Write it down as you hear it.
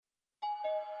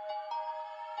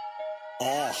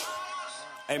Oh.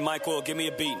 Hey, Michael, give me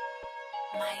a beat.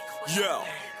 Yo.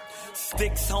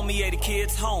 Sticks, homie, 80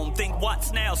 kids home. Think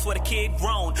what's now, swear the kid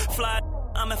grown. Fly,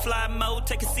 I'm in fly mode.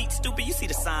 Take a seat, stupid, you see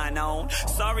the sign on.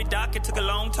 Sorry, doc, it took a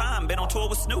long time. Been on tour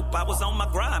with Snoop, I was on my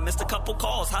grind. Missed a couple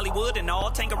calls, Hollywood and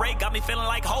all. Tanqueray got me feeling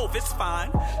like Hov, it's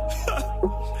fine.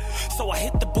 So I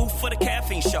hit the booth for the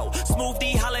Caffeine Show. Smooth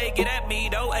D, holla, get at me,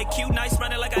 though. AQ, nice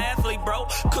running like an athlete, bro.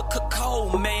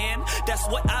 Cold, man. That's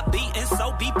what I be, and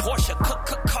so be Porsche.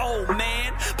 Cold,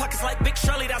 man. Pockets like Big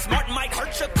Shirley, that's Martin Mike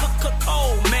hurt you.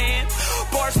 Cold, man.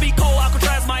 Bars be cold,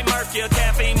 Alcatraz might murk you.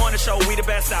 Caffeine Morning Show, we the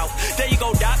best out. There you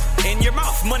go, Doc, in your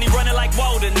mouth. Money running like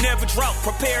water, never drought.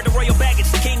 Prepare the royal baggage,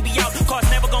 the king be out. Cars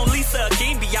never gon' Lisa,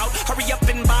 king be out. Hurry up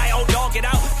and buy, old dog, get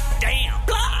out. Damn,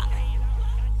 blah.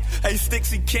 Hey, Sticks,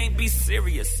 he can't be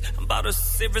serious. I'm about as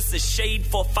serious as Shade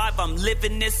 4-5. I'm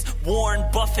living this Warren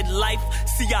Buffett life.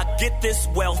 See, I get this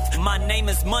wealth. My name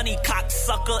is Money,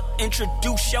 cocksucker.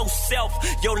 Introduce yourself.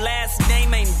 Your last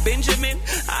name ain't Benjamin.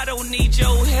 I don't need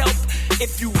your help.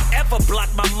 If you ever block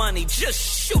my money, just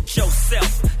shoot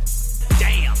yourself.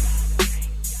 Damn.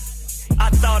 I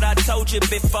thought I told you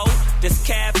before. This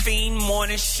Caffeine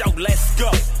Morning Show. Let's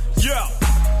go. Yo.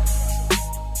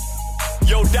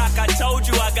 Yo, Doc, I told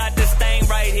you I got this thing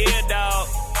right here, dog.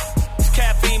 It's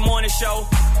Caffeine Morning Show.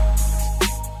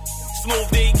 Smooth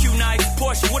D, Q Nice,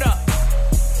 Porsche, what up?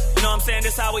 You know what I'm saying?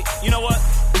 This how we, you know what?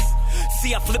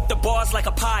 See, I flip the bars like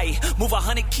a pie. Move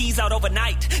 100 keys out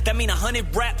overnight. That mean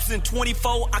 100 raps in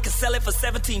 24. I can sell it for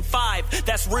 17.5.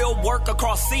 That's real work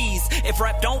across seas. If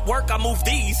rap don't work, I move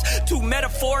these. Too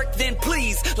metaphoric, then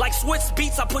please. Like Swiss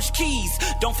beats, I push keys.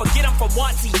 Don't forget I'm from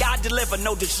Watsy, I deliver.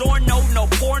 No DiGiorno, no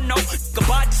porno.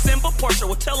 Goodbye December, Porsche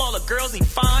will tell all the girls he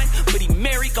fine, but he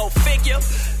married, go figure.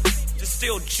 Just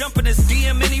still jumping his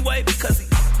DM anyway because he...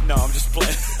 No, I'm just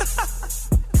playing.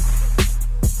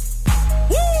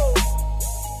 Woo!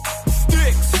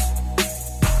 Sticks.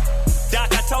 Doc,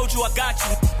 I told you I got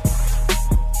you.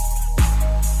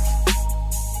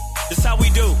 This how we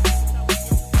do.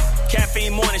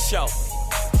 Caffeine Morning Show.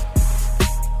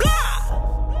 Blah!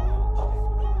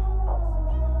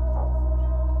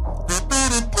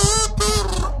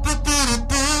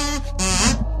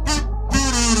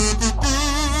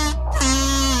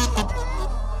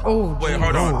 Oh, wait,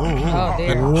 hold on. Oh,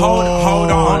 dear.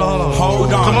 Hold on.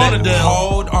 Come on, Adele.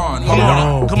 Hold on.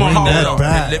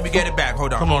 Let me get it back.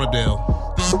 Hold on. Come on, Adele.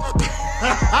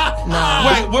 Nah.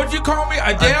 Wait, what'd you call me?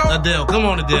 Adele? Adele. Come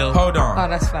on, Adele. Hold on. Oh,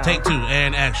 that's fine. Take two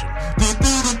and action.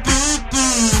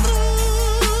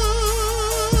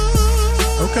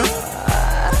 Okay.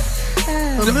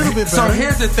 A little bit better. So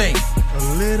here's the thing. A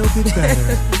little bit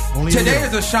better. Only Today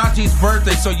is Ashanti's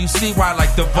birthday, so you see why,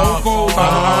 like, the vocals,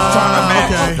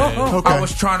 I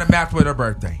was trying to match with her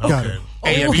birthday. Got it.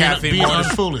 AM Caffeine Being Morning.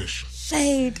 foolish.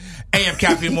 Shade. AM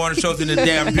Caffeine Morning Show's in the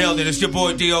damn building. It's your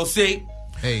boy DOC.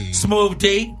 Hey. Smooth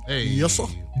D. Hey. Yes, sir.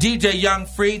 DJ Young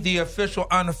Free, the official,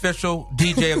 unofficial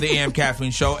DJ of the AM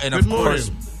Caffeine Show. And, of Good morning. course,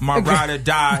 my ride or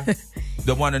die,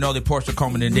 the one and only Portia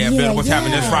Coleman in the damn building. What's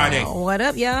happening this Friday? What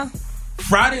up, y'all?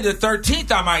 Friday the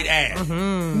 13th, I might add.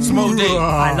 Smooth D.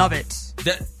 I love it.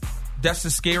 That's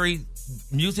the scary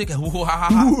music. That's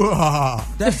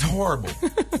horrible.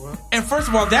 And first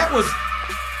of all, that was...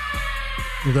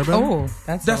 Is that better? Oh,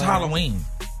 that's Halloween.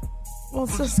 Well,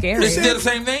 it's so scary. It's still the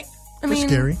same thing? I mean,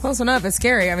 scary. Close enough. It's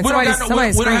scary. I mean, We don't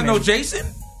somebody's have screaming. no Jason?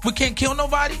 We can't kill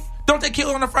nobody? Don't they kill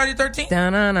on a Friday 13th?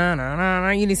 Da-na-na-na-na.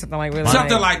 You need something like really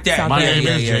Something like that. My name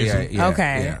is Jason. Yeah,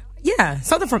 okay. Yeah,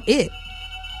 something from It.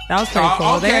 That was pretty cool.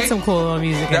 Okay. They had some cool little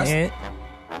music in it.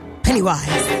 Pennywise.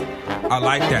 I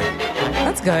like that.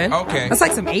 That's good. Okay. That's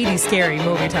like some 80s scary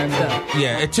movie type stuff.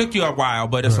 Yeah, it took you a while,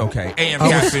 but it's okay. AM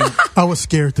Caffeine. I was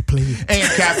scared to play it. AM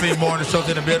Caffeine Morning Show's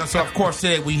in the building. So, of course,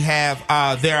 today we have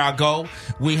There I Go.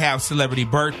 We have celebrity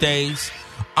birthdays.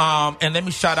 And let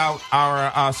me shout out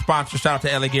our sponsor. Shout out to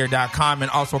LAGear.com and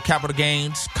also Capital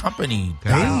Gains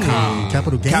Company.com. Hey,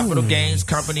 Capital Gains. Capital Gains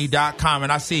Company.com.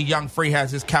 And I see Young Free has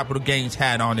his Capital Gains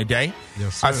hat on today.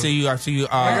 Yes, sir. I see you.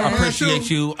 Appreciate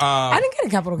you. I didn't get a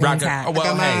Capital Gains hat. Oh,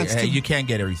 well, hey, you can't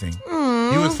get everything.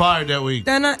 He was fired that week.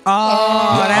 That's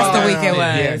the week it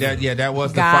was. Yeah, that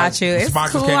was Got the you. It's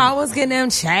sponsors cool. came- I was getting them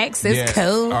checks. It's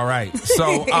cool. All right.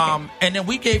 So, and then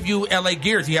we gave you LA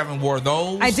Gears. You haven't wore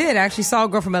those. I did. I actually saw a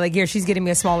girl from LA Gear. She's getting me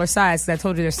a smaller size because I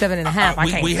told you they're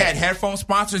 7.5. We had headphone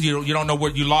sponsors. You don't know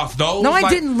where you lost those. No, I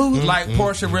didn't lose. Like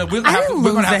Porsche, we're gonna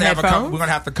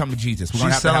have to come to Jesus. We're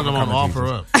gonna She's have to selling have them on come to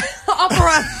offer Jesus. up.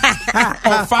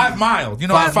 Or 5 miles. You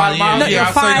know what 5 miles? No, Yeah,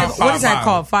 I five. say What is that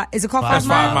called? Is it called 5 That's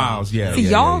miles? 5 miles. Yeah. See,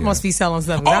 y'all must be selling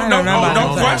stuff. Oh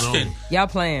no question. Y'all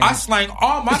playing? I slang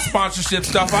all my sponsorship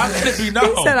stuff. I didn't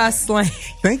know. He said I slang.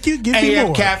 Thank you. Give me AM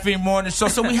more. Caffeine Mornings.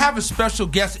 So we have a special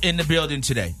guest in the building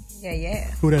today.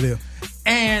 Yeah. Who that is?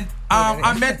 And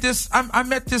I met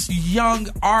this young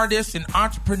artist and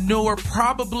entrepreneur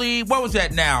probably, what was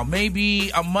that now?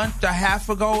 Maybe a month and a half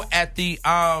ago at the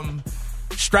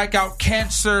Strikeout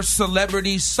Cancer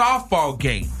Celebrity Softball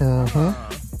game.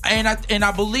 And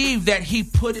I believe that he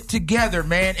put it together,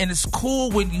 man. And it's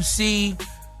cool when you see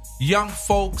young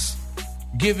folks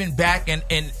giving back, and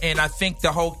I think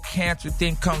the whole cancer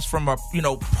thing comes from a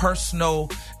personal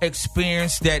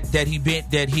experience that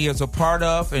he is a part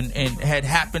of and had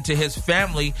happened to his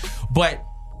family, but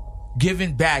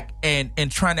giving back and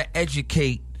trying to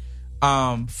educate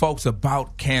folks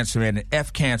about cancer and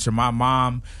F cancer. My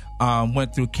mom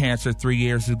went through cancer 3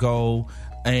 years ago,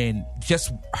 and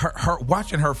just her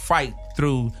watching her fight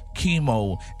through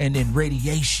chemo and then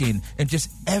radiation and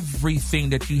just everything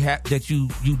that you have that you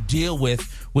deal with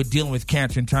dealing with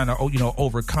cancer and trying to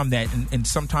overcome that, and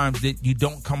sometimes you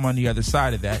don't come on the other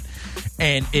side of that,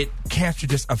 and cancer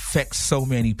just affects so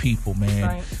many people, man.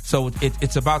 Right. So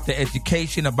it's about the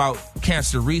education, about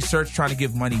cancer research, trying to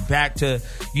give money back to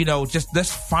just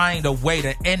let's find a way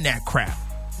to end that crap.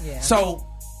 Yeah. So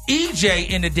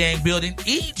EJ in the dang building.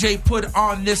 EJ put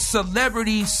on this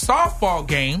celebrity softball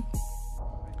game.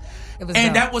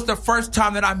 And that was the first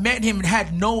time that I met him and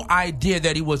had no idea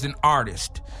that he was an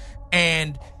artist.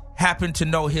 And happened to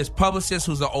know his publicist,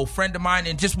 who's an old friend of mine.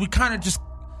 And we kind of just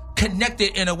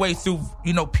connected in a way through,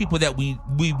 people that we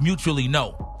mutually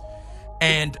know.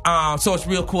 And so it's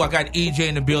real cool. I got EJ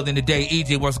in the building today.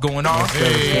 EJ, what's going on?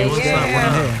 Hey, what's up?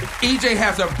 EJ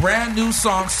has a brand new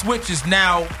song, Switches.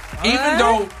 Now, even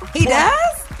though... He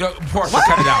does? Portia,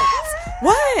 cut it out.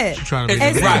 What? She's trying to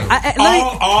make it Right.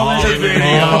 video. All in the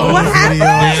video. What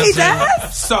happened? He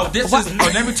does? So this is...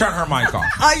 let me turn her mic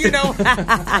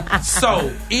off.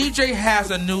 So EJ has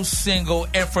a new single,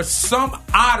 and for some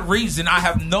odd reason, I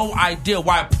have no idea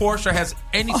why Portia has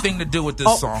anything to do with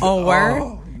this song. Oh,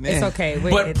 word? It's okay.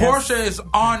 Wait, but Portia is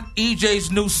on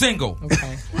EJ's new single.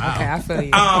 Okay. Wow. Okay, I feel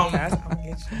you.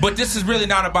 But this is really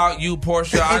not about you,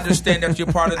 Portia. I understand that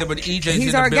you're part of it, but EJ's in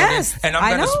the our building. Guest. And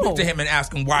I'm going to speak to him and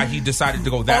ask him why he decided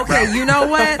to go that route. Okay, you know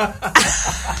what?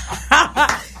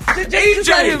 Just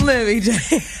let him live, EJ.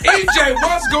 EJ,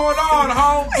 what's going on,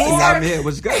 homeboy? I'm here.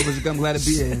 What's good? I'm glad to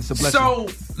be here. It's a blessing. So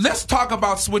let's talk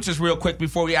about Switches real quick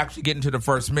before we actually get into the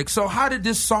first mix. So how did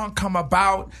this song come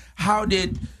about? How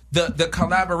did the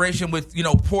collaboration with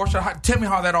Portia? Tell me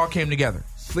how that all came together.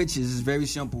 Switches is very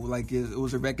simple. Like it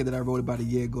was a record that I wrote about a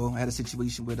year ago. I had a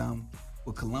situation with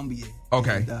Columbia.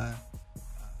 Okay. And,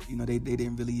 they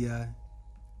didn't really.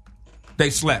 They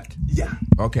slept. Yeah.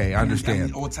 Okay, I understand. I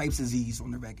mean, all types of Z's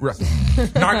on the record. Right. So.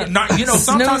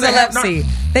 Sometimes they have.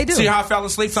 They do. See how I fell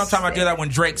asleep? Sometimes I do that when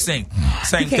Drake sing.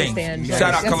 Same thing. Shout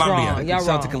out That's Columbia. wrong. Y'all Shout out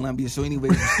wrong. to Columbia. So anyway,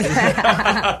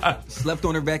 slept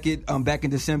on the record back in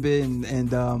December, and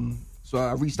so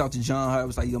I reached out to John Hart. I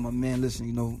was like, yo, my man,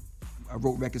 listen, I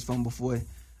wrote records from him before.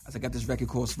 I got this record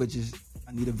called Switches.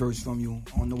 I need a verse from you.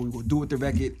 I don't know what we're going to do with the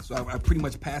record. So I pretty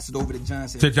much passed it over to John.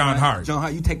 To John Hart. John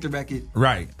Hart, you take the record.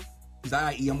 Right. He's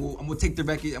like, I'm going to take the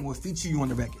record. I'm going to feature you on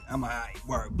the record. I'm like, all right,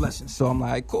 word, blessings. So I'm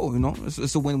like, cool,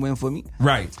 it's a win-win for me.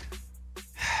 Right.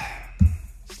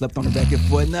 Slept on the record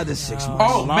for another 6 months.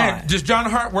 Oh, man. Does John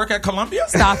Hart work at Columbia?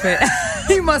 Stop it.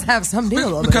 He must have some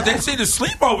deal over Because there. they seem to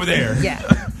sleep over there. Yeah.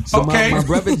 So Okay. my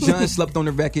brother John slept on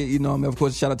the record. Of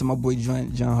course, shout out to my boy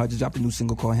John Hart. Just dropped a new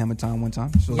single called Hammer Time one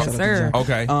time. So Yes, shout sir. out to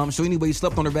John. Okay. So anyway, he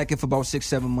slept on the record for about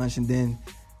 6-7 months, and then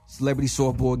celebrity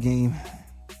softball game.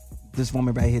 This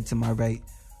woman right here to my right.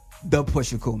 The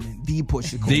Portia Coleman. The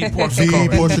Portia Coleman. The Portia The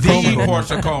Coleman. Portia The Coleman.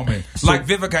 Portia Coleman. Like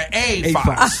Vivica A.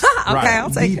 Fox. Okay, I'll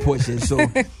take The it. Portia. So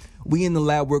we in the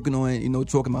lab working on,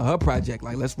 talking about her project.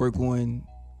 Like, let's work on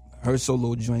her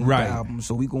solo joint, Right. the album.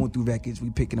 So we going through records, we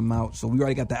picking them out. So we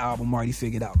already got the album already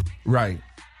figured out. Right.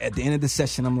 At the end of the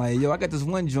session, I'm like, yo, I got this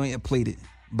one joint and played it.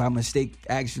 By mistake,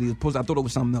 actually. I thought it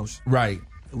was something else. Right.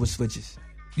 It was Switches.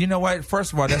 You know what?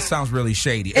 First of all, that sounds really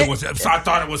shady. I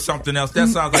thought it was something else. That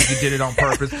sounds like you did it on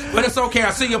purpose. But it's okay.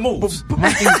 I see your moves.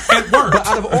 It worked. But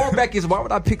out of all records, why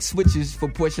would I pick Switches for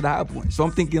Portia the High Point? So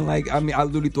I'm thinking, I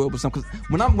literally thought it was something.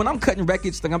 Because when I'm cutting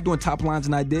records, like I'm doing top lines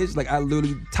and ideas, I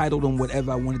literally titled them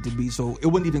whatever I wanted to be. So it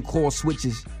wasn't even called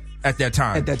Switches At that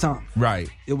time. Right.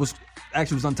 It was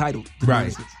untitled.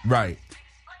 Right. Right.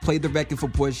 Played the record for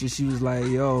Portia. She was like,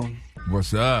 yo.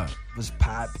 What's up? was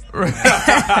popping.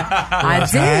 I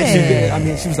did. I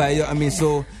mean, she was like,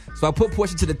 so I put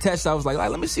Portia to the test. I was like,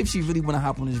 let me see if she really want to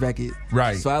hop on this record.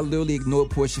 Right. So I literally ignored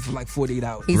Portia for like 48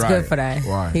 hours. He's good for that.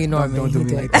 Right. He ignored me. Don't do He me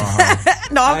did. like that.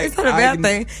 No, it's not a bad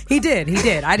thing. He did.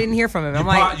 I didn't hear from him. I'm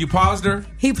like, you paused her?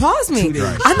 he paused me. 2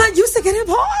 days. I'm not used to getting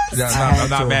paused. No, I'm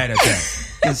not mad at that.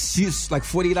 And she was like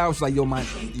 48 hours, like, yo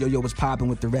was popping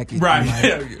with the record. Right.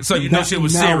 Like, So you know she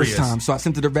was now serious. It's time. So I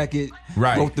sent her the record,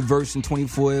 Right. wrote the verse in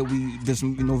 24. We did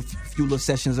some, few little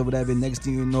sessions or whatever. Next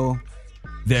thing you know,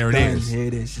 There it done. is. Here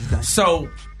it is. She's done. So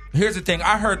here's the thing.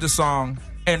 I heard the song,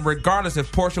 and regardless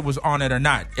if Portia was on it or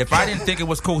not, if I didn't think it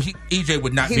was cool, EJ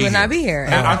would not be here. He would not be here.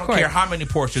 And I Of don't course. care how many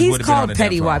Portias He's would have been on called the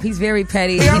petty damn wop. song. He's very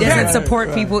petty. Yeah, He doesn't right.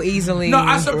 support people easily. No,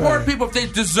 I support people if they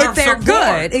deserve If they're support.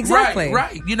 good, exactly.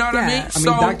 Right. You know what I Yeah. mean? I mean,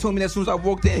 Doc told me that as soon as I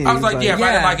walked in. I was like, yeah, if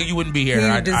I didn't Yeah. like it, you wouldn't be here. He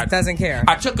I just doesn't care.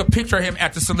 I took a picture of him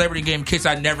at the celebrity game in case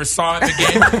I never saw him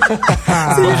again.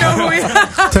 So you know who he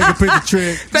Take a picture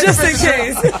trick. just in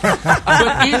case.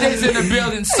 But EJ's in the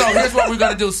building, so here's what we're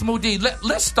gonna do. Smooth D,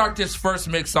 let's start this first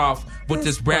mix off with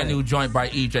this brand new joint by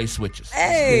EJ Switches.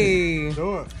 Hey.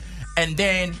 Sure. And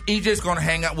then EJ's gonna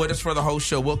hang out with us for the whole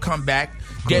show. We'll come back,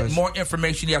 get more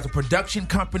information. He has a production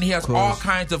company. He has all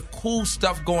kinds of cool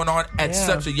stuff going on at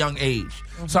such a young age.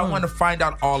 So I want to find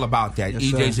out all about that. Yes,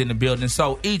 EJ's sir. in the building.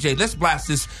 So EJ, let's blast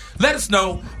this. Let us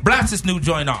know. Blast this new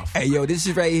joint off. Hey, yo, this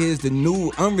is right here is the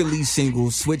new unreleased single,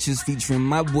 Switches, featuring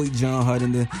my boy John Hart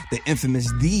and the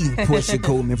infamous Portia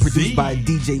Coleman, produced by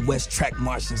DJ West Track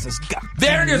Martians. Let's go.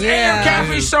 There it is. Yeah. AM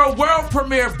Caffeine Show world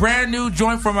premiere, brand new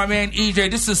joint from my man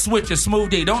EJ. This is Switches, Smooth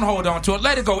D. Don't hold on to it.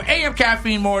 Let it go. AM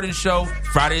Caffeine Morning Show,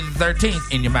 Friday the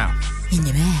 13th, in your mouth. In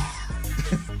your mouth.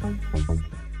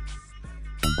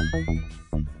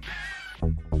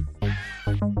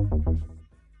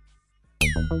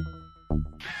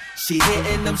 She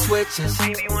hitting them switches.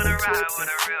 Baby wanna ride with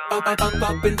a real.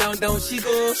 Up and down she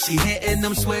go. She hitting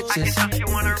them switches. I can tell she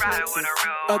wanna ride with a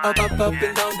real. Up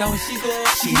and down she go.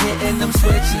 She hitting them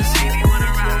switches. Baby wanna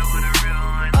ride with a real.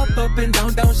 Up and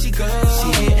down she go.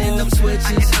 She hitting them switches.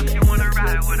 I can tell she wanna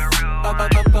ride with a real.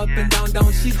 Up and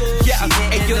down she go. Yeah,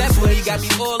 hey yo, that's where you got me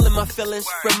all in my feelings.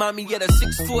 Remind me of the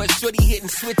 6'4" shorty hitting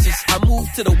switches. I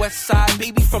moved to the west side,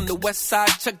 baby from the west side.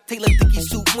 Chuck Taylor Dickie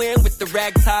suit wearing with the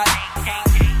rag tie.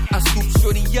 I scoop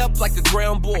shorty up like a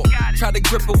ground ball. Try to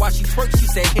grip her while she twerk, she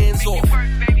said hands off.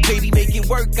 Baby, make it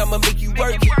work, I'ma make you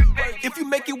work. If you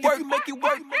make it work, make it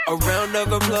work. A round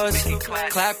of applause,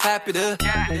 clap it up.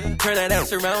 Turn that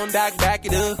ass around, back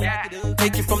it up.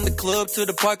 Take it from the club to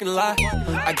the parking lot.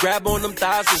 I grab on them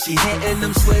thighs and she hitting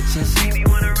them switches.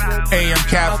 AM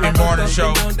Caffeine Morning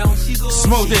Show.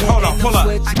 Smooth it. Hold on, pull up.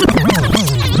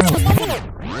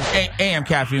 AM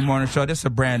Caffeine Morning Show. This is a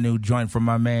brand new joint from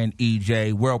my man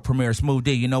EJ, world premiere, Smooth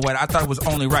D. You know what? I thought it was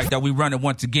only right that we run it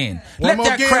once again. Let more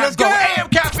that again, crap let's go. go. AM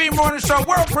Caffeine Morning Show,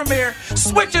 world premiere,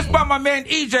 Switches by my man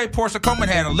EJ. Portia Coleman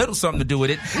had a little something to do with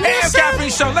it. AM Caffeine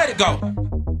Show, let it go.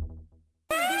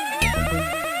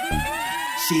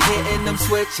 She hitting them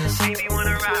switches. Baby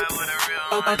wanna ride with a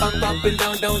real. Up and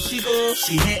down she go.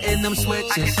 She hitting them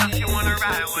switches. I can tell she wanna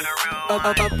ride with a real. Up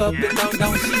and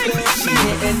down she go. She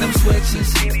hitting them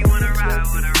switches. Baby wanna ride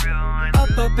with a real.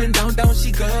 Up and down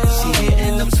she go. She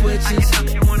hitting them switches. I can tell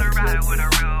she wanna ride with a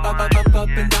real. Up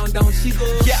and down she go.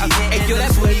 Yeah, hey yo,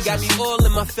 that's where you got me all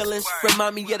in my feelings.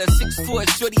 Remind me of the 6'4"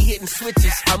 shorty hitting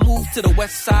switches. I moved to the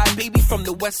west side, baby from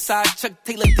the west side. Chuck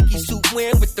Taylor Dickie suit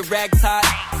wearing with the rag tie.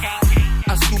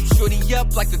 I scoop shorty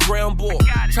up like a ground ball.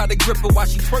 Try to grip her while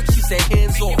she twerk, she said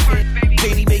hands off.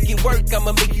 Baby, make it work,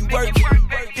 I'ma make you work.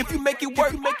 If you make it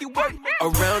work, make it work. A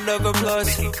round of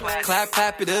applause,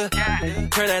 clap it up.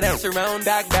 Turn that ass around,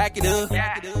 back it up.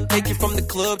 Take it from the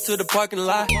club to the parking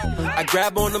lot. I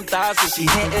grab on them thighs and she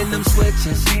hitting them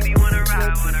switches. Baby wanna ride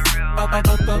with a real. Up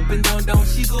and down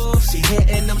she go. She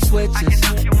hitting them switches. I can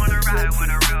tell she wanna ride with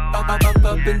a real. Up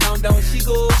and down she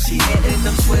go. She hitting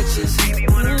them switches. Baby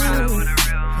wanna ride with a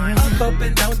real. Up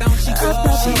and down she go.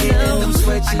 She hitting them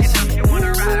switches. She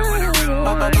wanna ride with a real.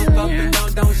 Up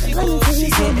and down she go. She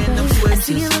hitting them switches. I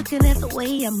see you looking at the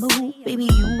way I move, baby.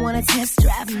 You wanna test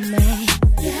drive me?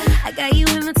 I got you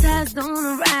hypnotized on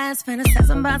the rise,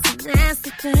 fantasizing about some nasty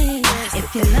things.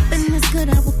 If your loving is good,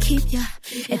 I will keep ya.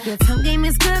 If your tongue game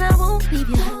is good, I won't leave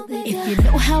ya. If you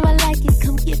know how I like it,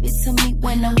 come give it to me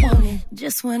when I want it,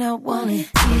 just when I want it.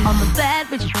 I'm a bad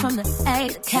bitch from the A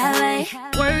to Calais,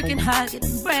 working hard,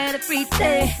 getting bread every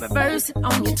day. Reverse it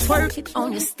on you, twerk it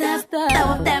on your stuff. Throw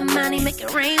up that money, make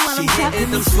it rain while I'm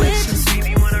dropping the switches.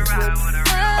 Baby wanna ride with a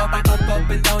real. Up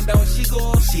and down she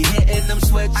go. She hitting them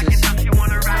switches. I can tell she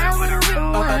wanna ride with a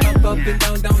real. Up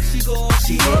and down she go.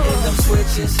 She hitting them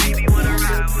switches. Baby wanna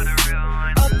ride with a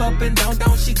real. up and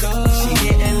down she go. She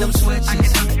hitting them switches. I can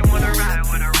tell you wanna ride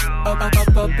with her real. Up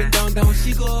and down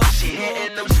she go. She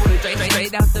hitting them switches.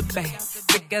 Straight out the bay,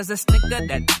 thick as a snicker,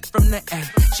 that from the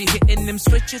A. She hitting them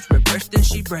switches, reverse then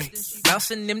she break.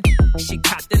 Bouncing them, she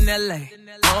copped in LA.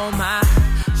 Oh my,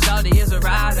 shawty is a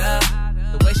rider.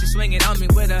 The way she swing it on me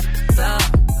with her thumb.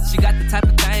 She got the type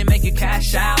of thing make you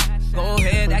cash out. Go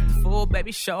ahead, act the fool,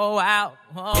 baby, show out.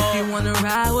 Oh. If you wanna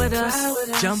ride with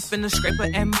us, jump in the scraper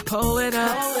and pull it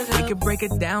up. We can break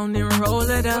it down and roll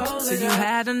it up till you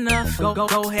had enough.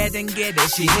 Go ahead and get it.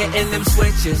 She hitting them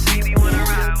switches. Baby, wanna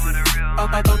ride with her real.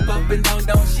 Up and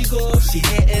down she go. She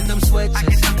hitting them switches. I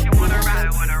can tell you wanna ride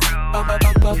with her real. Up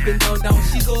and down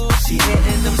she go. She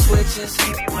hitting them switches.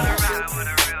 Baby, wanna ride with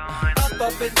her real.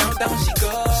 Up and down she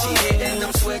go. She hitting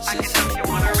them switches. I can tell you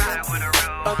wanna ride with her real.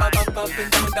 Up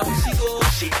and down she go.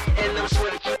 She hitting them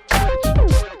switches.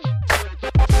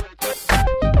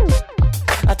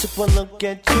 I took one look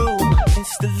at you,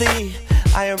 instantly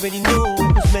I already knew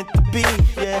it was meant to be,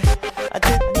 yeah. I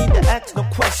didn't need to ask no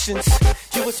questions.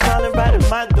 You were smiling right in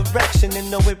my direction,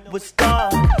 and though it was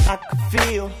dark, I could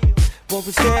feel what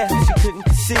was there, she couldn't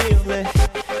conceal it.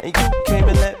 And you came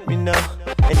and let me know,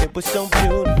 and it was so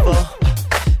beautiful.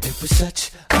 It was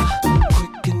such a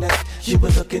quick connect. You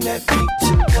were looking at me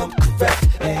to come correct,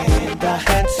 and I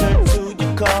answered to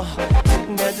your call,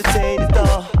 didn't hesitate at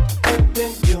all. And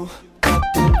then you got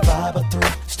that vibe I threw,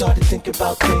 started thinking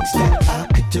about things that I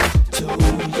could do to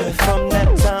you. From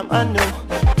that time I knew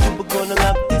you were gonna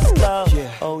love this love.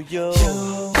 Yeah. Oh, you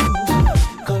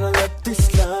gonna love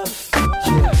this love.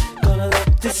 Yeah. Gonna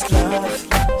love this love.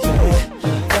 Yeah.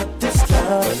 Love this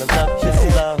love. Gonna love this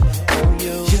love. Oh,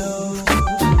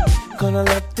 you gonna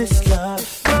love this love.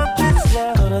 Love this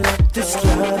love. Gonna love this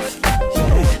love.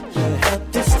 Yeah.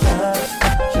 Love this love.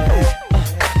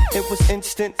 Yeah. It was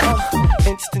instant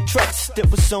trust. It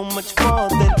was so much more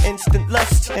than instant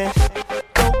lust. And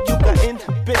though you got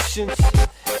inhibitions,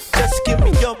 just give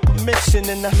me your permission,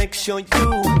 and I make sure you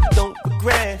don't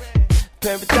regret.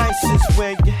 Paradise is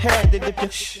where you're headed if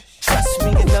you trust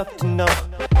me enough to know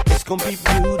it's gonna be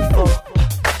beautiful.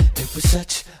 It was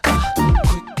such a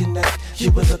quick connect.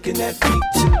 You were looking at me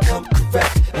to come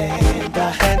correct, and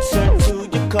I answered to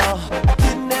your call. I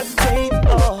didn't hesitate at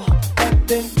all. And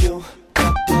then you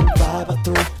got that vibe I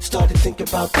threw, started thinking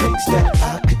about things that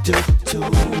I could do to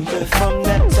you. From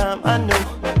that time I knew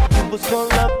you was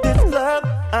gonna love this love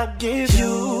I give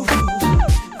you.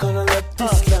 Gonna love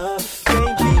this love,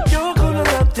 baby. You're gonna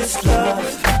love this love,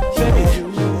 baby. You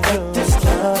love this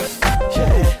love,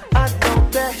 yeah. I know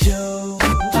that you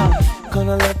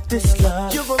gonna love this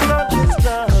love. You're gonna love this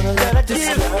love. Gonna love this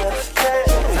love, yeah.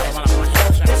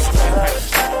 Love this love.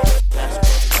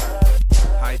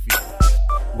 Hyphy,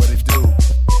 what it do?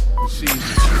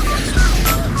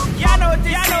 Y'all know what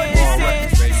this is.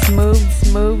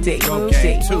 Smooth D.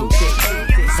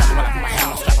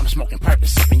 I'm smoking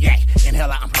purpose, sipping yak.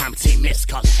 Inhale out, I'm prime team miss,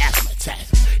 causing asthma attacks.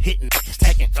 Hitting niggas,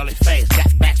 taking early phase, got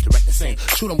backs direct the scene.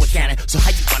 Shoot them with cannon, so how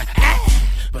you gonna act?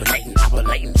 Belating,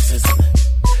 operating, sizzling.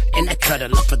 In the cutter,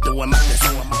 look for doing my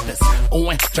this.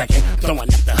 Ooh, drinking,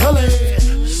 throwing up the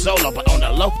hully. Solo, but on the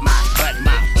low, my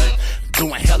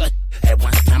doing hella. At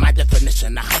one time, my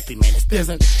definition of hyphy, man, is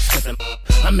isn't.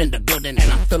 I'm in the building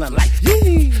and I'm feeling like,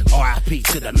 yee. R.I.P.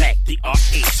 to the Mac, the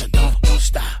R.E. So don't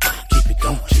stop. Keep it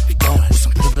going. With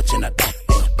some privilege in the back,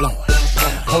 blowing.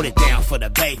 Hold it down for the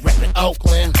Bay, reppin'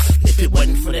 Oakland. If it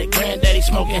wasn't for that granddaddy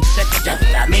smoking, that's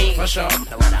what I mean. For sure,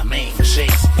 know what I mean for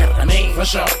sheets. Know what I mean for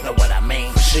sure, know what I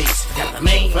mean for sheets. Know what I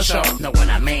mean for sure, know what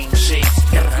I mean for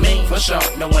sheets. Know what I mean for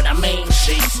sure, know what I mean for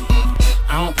sheets.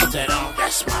 I don't put that on,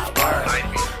 that's my word.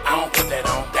 I don't put that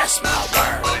on, that's my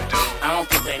word. I don't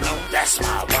think they know, that's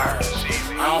my word.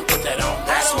 I don't put that on,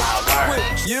 that's my word.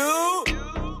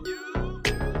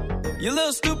 You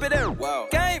little stupid ass. Wow.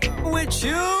 Game with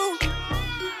you.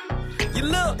 You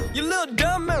little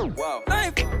dumb man. Wow. I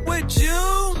ain't with you.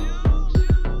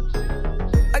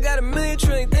 I got a million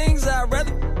trillion things I'd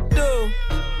rather do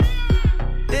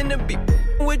than to be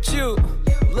with you.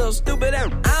 Little stupid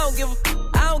ass. I don't give a.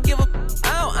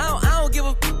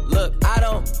 Look, I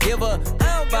don't give a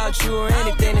about you or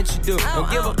anything that you do. Don't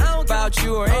give a about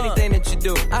you or anything that you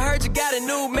do. I heard you got a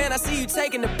new man, I see you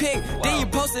taking the pic. Then you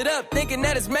post it up, thinking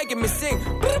that it's making me sing.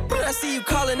 I see you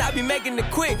calling, I be making it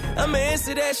quick. I'ma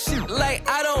answer that shit like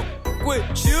I don't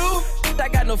with you. I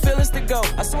got no feelings to go.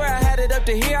 I swear I had it up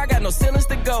to here, I got no ceilings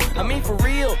to go. I mean for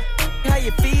real, how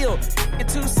you feel? get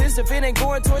 2 cents if it ain't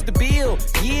going towards the bill.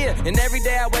 Yeah, and every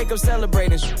day I wake up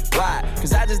celebrating. Why?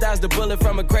 Cause I just dodged a bullet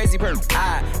from a crazy person.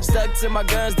 I stuck to my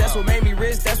guns, that's what made me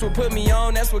rich. That's what put me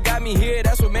on, that's what got me here.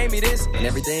 That's what made me this. And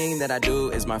everything that I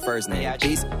do is my first name.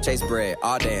 Peace, chase bread.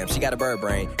 Aw damn, she got a bird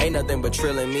brain. Ain't nothing but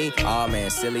trilling me. Aw man,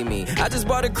 silly me. I just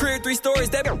bought a crib, 3 stories,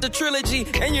 that the trilogy.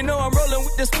 And you know I'm rolling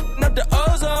with this up the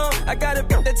ozone. I got a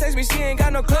that text me, she ain't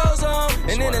got no clothes on.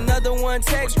 And then another one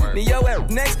text me, yo at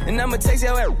next. And I'ma text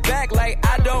yo at back like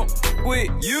I don't with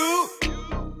you.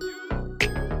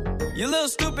 You little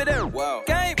stupid ass. Wow.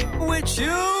 Can't with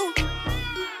you.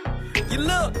 You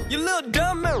little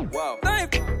dumb ass. Wow.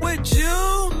 Ain't with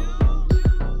you.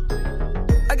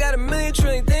 I got a million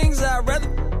trillion things I'd rather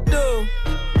do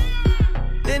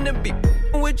than to be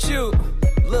with you.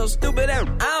 Little stupid ass.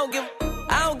 I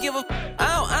don't give a.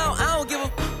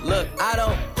 Look, I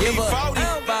don't give a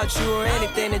about you or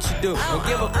anything that you do. Don't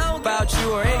give a about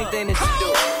you or anything that you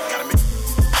do.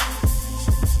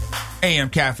 AM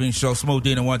Caffeine Show, Smooth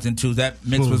D and 1s and 2s. That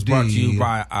mix was brought to you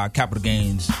by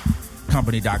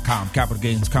CapitalGainsCompany.com.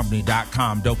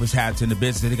 CapitalGainsCompany.com. Dopest hats in the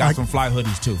business. They got some fly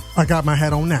hoodies too. I got my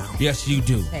hat on now. Yes, you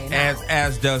do. Hey,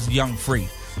 as does Young Free.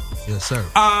 Yes, sir.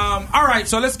 All right,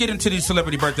 so let's get into these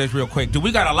celebrity birthdays real quick.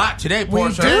 We got a lot today,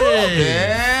 Portia. We do.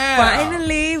 Yeah.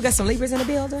 Finally, we got some Libras in the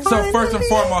building. So first and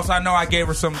foremost, I know I gave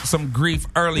her some grief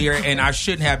earlier, and I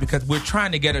shouldn't have because we're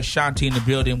trying to get Ashanti in the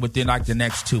building within like the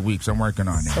next 2 weeks. I'm working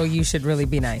on that. So you should really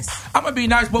be nice. I'm gonna be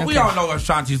nice, but we all know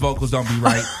Ashanti's vocals don't be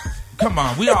right. Come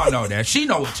on, we all know that. She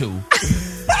knows it too.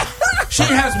 She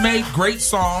has made great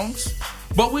songs,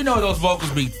 but we know those vocals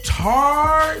be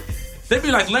tart. They be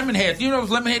like lemon heads. You know those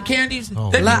lemon head candies?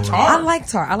 Oh, they be tart. I like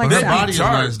tart. I like that. that. Body is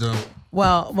nice though.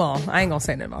 Well, I ain't gonna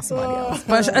say that about somebody else.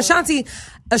 But Ashanti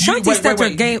stepped her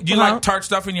game. You like tart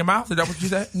stuff in your mouth? Is that what you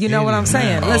said? You know what I'm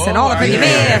saying? Listen, all up in your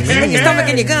mouth, in your stomach,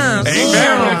 and your gums.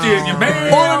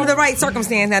 All under the right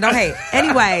circumstance. Now, don't hate.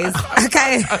 Anyways,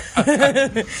 okay.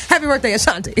 Happy birthday,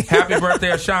 Ashanti. Happy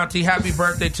birthday, Ashanti. Happy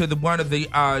birthday to one of the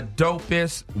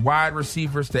dopest wide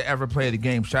receivers to ever play the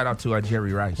game. Shout out to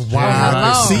Jerry Rice.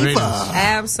 Wide receiver.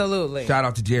 Absolutely. Shout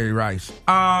out to Jerry Rice.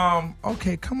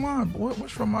 Okay, come on.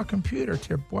 What's from my computer?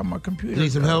 Boy, my computer.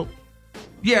 Need some help?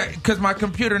 Yeah, because my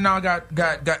computer now got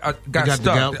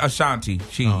stuck. Ashanti,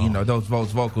 those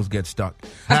vocals get stuck.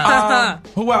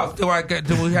 Who else do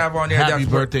we have on there? Happy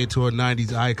birthday to a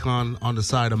 '90s icon on the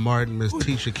side of Martin, Miss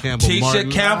Tisha Campbell.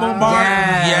 Campbell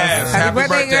Martin, yes. Happy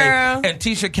birthday, girl. And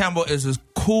Tisha Campbell is the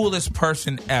coolest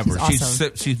person ever.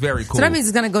 She's very cool. So that means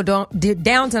it's going to go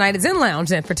down tonight at Zen Lounge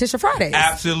then for Tisha Fridays.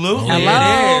 Absolutely,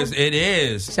 Hello. It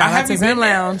is. Shout out to Zen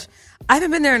Lounge. I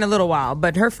haven't been there in a little while,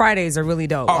 but her Fridays are really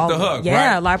dope. Off the hook,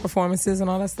 yeah, right? Live performances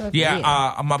and all that stuff.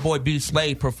 Yeah. My boy B.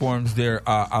 Slade performs there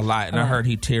a lot, and I heard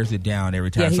he tears it down every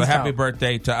time. So happy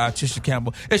birthday to Tisha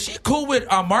Campbell. Is she cool with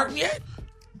Martin yet?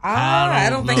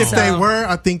 I don't think so. If they were,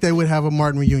 I think they would have a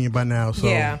Martin reunion by now. So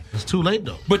it's too late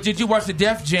though. But did you watch the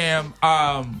Def Jam?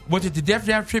 Was it the Def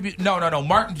Jam tribute? No.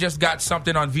 Martin just got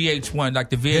something on VH1,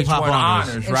 like the VH1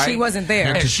 honors, right? She wasn't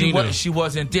there. And she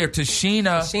wasn't there.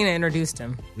 Tashina introduced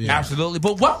him. Yeah. Absolutely.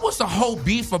 But what was the whole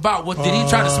beef about? Did he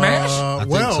try to smash? I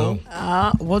think so.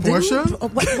 Portia?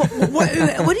 What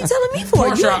are you telling me for?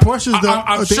 Portia's the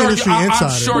industry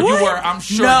insider. I'm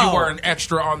sure you were an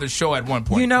extra on the show at one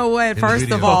point. You know what? First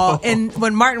of all, and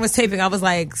when Martin was taping, I was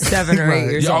like 7 or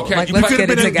 8 years old. Okay. Like, let's get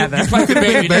it together. You played the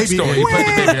baby next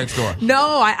door.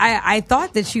 No, I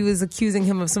thought that she was accusing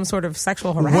him of some sort of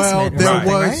sexual harassment. Well, there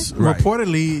was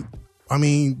reportedly,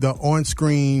 the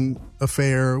on-screen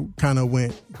affair kind of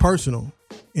went personal.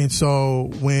 And so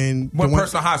when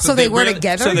personal hot, so they were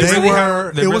together?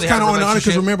 It was kind of on the honor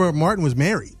because remember, Martin was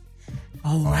married.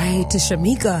 Oh, right, to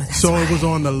Shamika. It was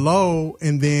on the low,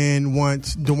 and then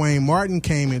once Dwayne Martin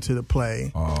came into the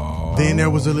play, then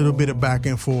there was a little bit of back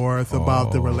and forth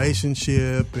about the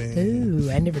relationship. And,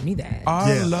 ooh, I never knew that.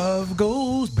 Our love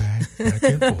goes back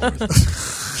and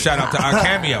forth. Shout out to our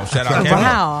cameo.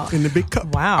 Wow. In the big cup.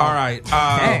 Wow. All right.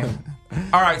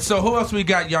 All right, so who else we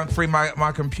got, Young Free?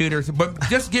 My computer. But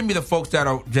just give me the folks that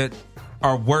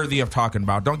are worthy of talking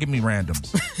about. Don't give me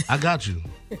randoms. I got you.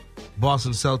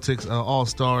 Boston Celtics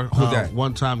all-star. Who's that?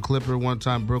 One-time Clipper,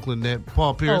 one-time Brooklyn Net.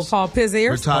 Paul Pierce. Paul Pierce.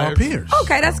 Retired. Paul Pierce.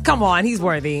 Okay, come on. He's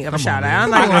worthy of a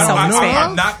shout-out.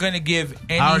 I'm not going to give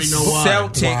any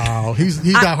Celtic. Wow, he's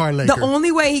got hard Laker. The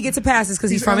only way he gets a pass is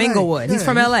because he's from LA. Inglewood. He's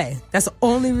from L.A. That's the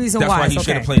only reason that's why. That's why he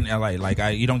should have played in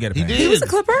L.A. You don't get a pass. He was a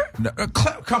Clipper? No,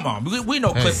 come on. We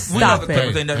know Clippers. We know the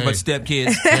Clippers ain't nothing but step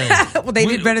kids. Well, they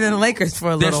did better than the Lakers for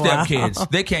a little while. They're step kids.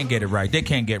 They can't get it right.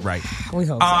 We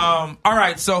hope so. All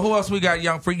right, so who else we got,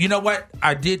 Young Free? You know what?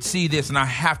 I did see this, and I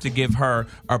have to give her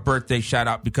a birthday shout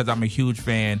out because I'm a huge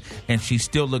fan, and she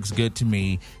still looks good to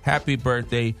me. Happy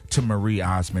birthday to Marie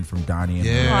Osmond from Donnie and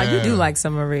Marie. Oh, you do like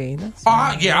some Marie.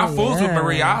 I fools with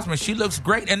Marie Osmond. She looks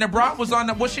great. And the broad was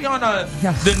on. Was she on the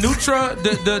Nutra?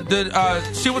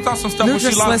 She was on some stuff where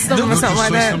she lost or something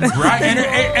like that. Right,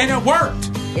 and it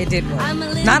worked. It did work.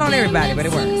 Not on everybody, but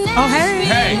it worked. Oh,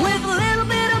 hey.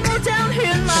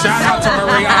 Shout out to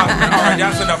Marie Osmond. All right,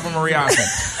 that's enough for Marie Osmond.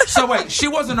 So wait, she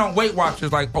wasn't on Weight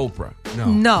Watchers like Oprah.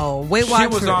 No, Weight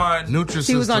Watchers. She was on Nutrisystem.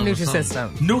 She was on Nutrisystem.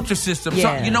 Nutrisystem.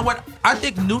 Yeah. So you know what? I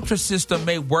think Nutrisystem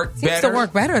may work better. Seems to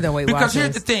work better than Weight Watchers. Because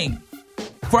here's the thing.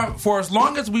 For as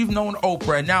long as we've known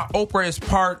Oprah, and now Oprah is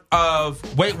part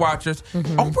of Weight Watchers,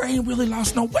 Oprah ain't really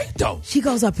lost no weight, though. She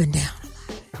goes up and down.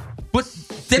 But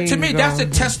to me, that's a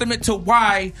testament to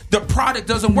why the product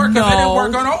doesn't work because it didn't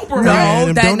work on Oprah.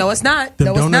 No, it's not.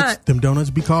 No, it's not. Them donuts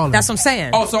be calling. That's what I'm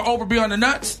saying. Oh, so Oprah be on the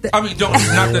nuts? I mean, donuts,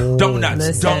 not the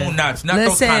donuts. Donuts, not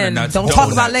those kind of nuts. Don't donuts.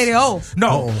 talk about Lady O.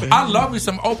 No, I love me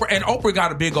some Oprah, and Oprah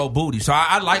got a big old booty, so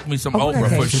I like me some Oprah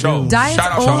for sure. Diets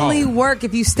Shout out only to work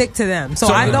if you stick to them. So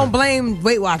I don't blame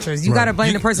Weight Watchers. You got to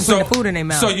blame the person putting the food in their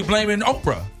mouth. So you blaming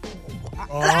Oprah?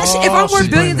 If I worth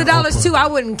billions of dollars too, I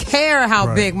wouldn't care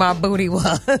how big my booty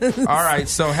was. All right,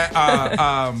 so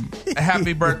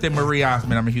happy birthday, Marie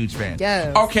Osmond. I'm a huge fan.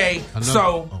 Yes. Okay,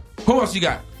 so who else you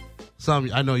got?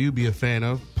 Some I know you'd be a fan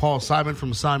of. Paul Simon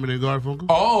from Simon and Garfunkel.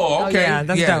 Oh, okay. yeah,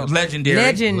 that's dope.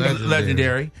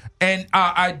 Legendary. And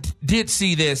I did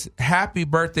see this. Happy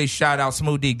birthday shout out,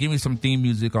 Smooth D. Give me some theme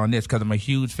music on this because I'm a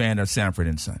huge fan of Sanford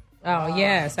and Son. Oh,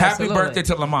 yes. Happy birthday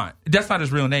to Lamont. That's not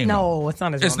his real name. No, it's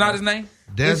not his real name. It's not his name?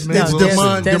 Desmond It's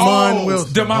Wilson. Damon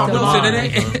Wilson. Damon Wilson.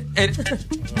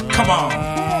 Come on.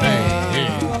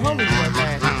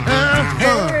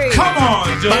 Come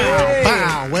on, dude.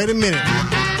 Wow. Wait a minute.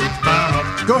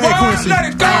 Go ahead, Quincy. Let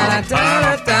it go.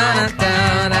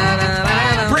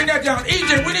 Bring that down.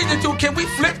 EJ, we need to do, can we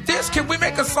flip this? Can we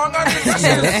make a song out of this? That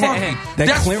shit is funky.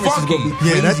 That's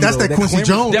funky. That's that Quincy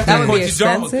Jones. That would be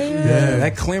expensive. Yeah,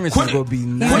 that clearance is going to be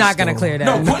nice. He's not going to clear that.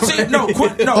 No, Quincy, no.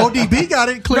 ODB got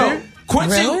it cleared. No,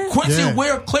 Quincy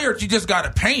will clear it. You just got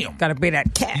to pay him. Got to pay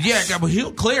that cash. Yeah, but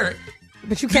he'll clear it.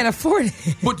 But you can't afford it.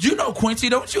 But you know Quincy,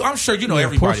 don't you? I'm sure you know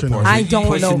everybody. I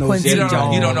don't know Quincy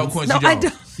Jones. You don't know Quincy Jones. I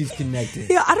don't. She's connected.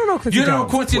 Yeah, I don't know Quincy Jones. You know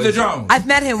Quincy the Jones. I've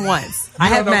met him once. I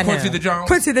have met Quincy him. the Jones.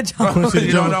 Quincy the Jones. Quincy the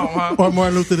You Jones. don't know, huh? Or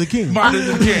Martin Luther the King. Martin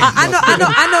Luther King.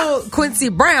 I know Quincy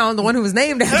Brown, the one who was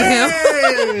named after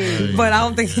him. But I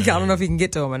don't know if he can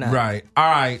get to him or not. Right. All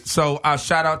right. So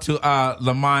shout out to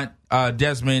Lamont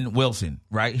Desmond Wilson.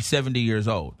 Right. He's 70 years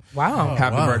old. Wow.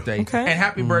 Happy birthday. Okay. And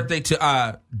happy birthday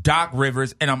to Doc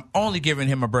Rivers. And I'm only giving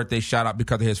him a birthday shout out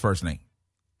because of his first name.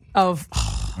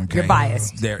 You're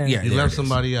biased. There, You left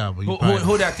somebody out. But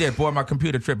who that did, boy? My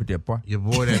computer tripped there, boy. Your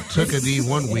boy that took a knee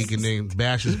one week and then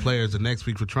bashes players the next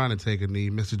week for trying to take a knee,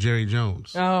 Mr. Jerry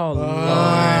Jones. Oh, Lord.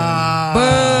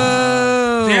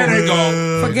 Boo. There they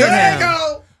go. Forget him. There they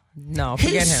go. No,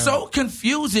 forget He's him. so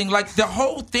confusing. Like the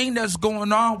whole thing that's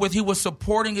going on with he was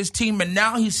supporting his team, and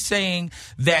now he's saying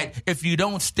that if you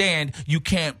don't stand, you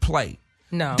can't play.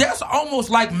 No. That's almost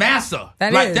like Massa.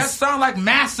 That sounds like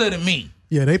Massa to me.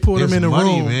 Yeah, they pulled him in the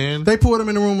room. Man. They pulled him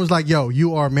in the room and was like, yo,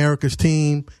 you are America's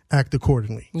team. Act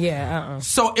accordingly. Yeah.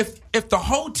 So if the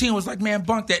whole team was like, man,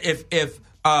 bunk that. If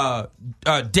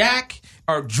Dak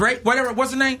or Drake, whatever,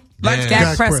 what's the name? Like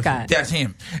Dak Prescott. That's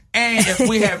him. And if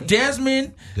we have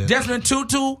Desmond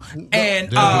Tutu, and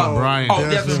Desmond Bryant.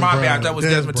 Desmond, my bad, that was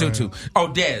Desmond Bryant. Tutu. Oh,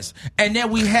 Des. And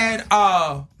then we had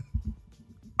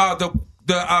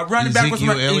the running back was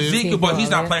Ezekiel, but he's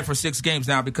not playing for 6 games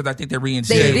now because I think they're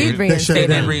reinstated. They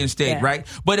did reinstate. Right?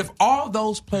 But if all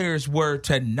those players were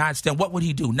to not stand, what would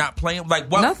he do? Not play him? Like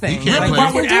what? Nothing.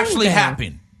 What would actually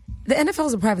happen? The NFL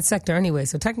is a private sector anyway,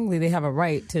 so technically they have a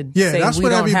right to Yeah, say that's we what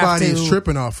don't everybody have to. is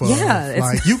tripping off of. Yeah,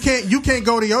 like you can't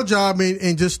go to your job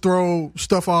and just throw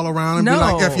stuff all around and be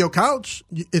like, F your couch.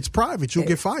 It's private. You'll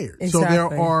get fired. Exactly. So there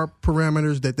are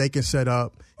parameters that they can set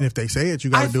up, and if they say it,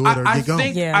 you got to do it or get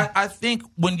going. I think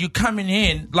when you're coming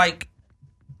in, like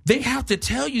they have to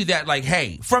tell you that, like,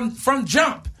 hey, from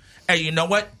jump. Hey, you know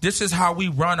what? This is how we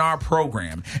run our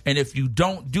program. And if you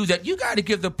don't do that, you got to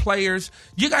give the players,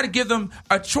 you got to give them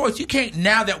a choice. You can't,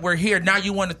 now that we're here, now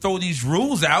you want to throw these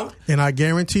rules out. And I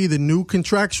guarantee the new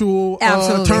contractual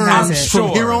Absolutely terms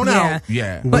from here on out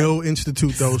Yeah. will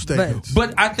institute those statements.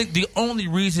 But I think the only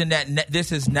reason that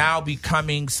this is now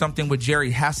becoming something with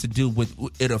Jerry has to do with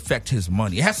it affect his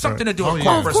money. It has something to do with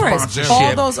corporate sponsorship.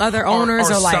 All those other owners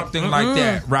or are like something like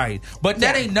that, right? But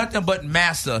that ain't nothing but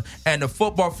massa, and the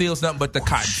football field was nothing but the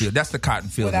cotton field. That's the cotton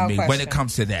field Without to me when question. it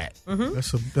comes to that. Mm-hmm.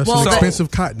 That's an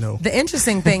expensive cotton, though. The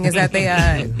interesting thing is that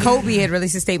they Kobe had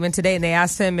released a statement today, and they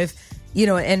asked him if,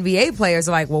 NBA players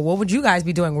are like, well, what would you guys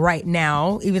be doing right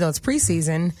now, even though it's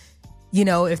preseason,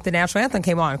 if the national anthem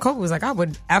came on? Kobe was like, I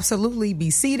would absolutely be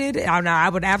seated. I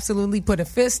would absolutely put a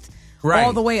fist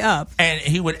all the way up. And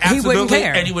he would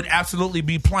absolutely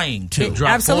be playing too.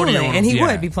 Absolutely. And he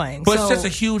would be playing. But it's just a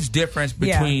huge difference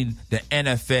between the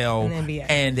NFL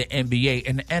and the NBA.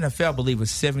 And the NFL, I believe,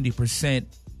 is 70%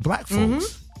 black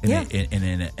folks in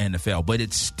the NFL. But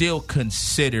it's still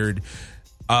considered,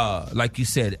 like you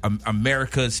said,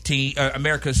 America's team,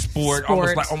 America's sport.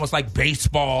 almost like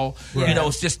baseball. Yeah.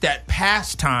 It's just that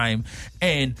pastime,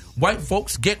 and white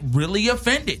folks get really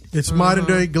offended. It's modern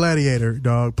day gladiator,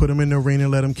 dog. Put them in the arena,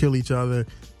 let them kill each other.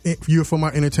 You're for my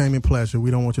entertainment pleasure. We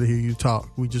don't want you to hear you talk.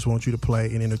 We just want you to play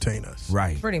and entertain us.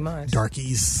 Right. Pretty much.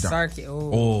 Darkies. Darky.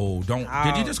 Don't.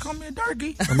 Did you just call me a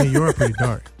darky? I mean, you're pretty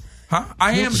dark. Huh?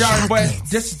 I am dark, but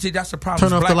that's the problem.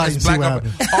 Turn off the light and see what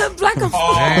happens. Black of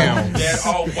damn.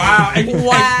 Oh, wow. And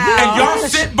y'all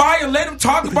sit by and let him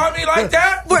talk about me like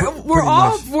that?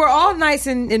 We're all nice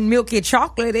and milky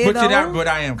chocolate. But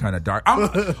I am kind of dark.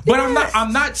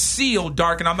 I'm not sealed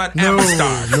dark, and I'm not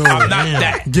Amstar. I'm not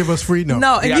that. Give us free no.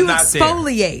 No, and you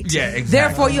exfoliate. Yeah, exactly.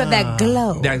 Therefore, you have that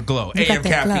glow. That glow. AM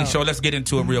Caffeine Show. Let's get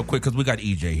into it real quick because we got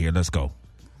EJ here. Let's go.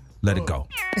 Let it go.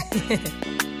 Hey.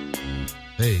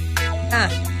 Hey!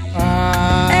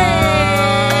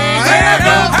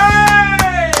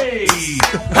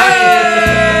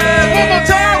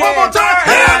 One more time!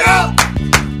 Here I go!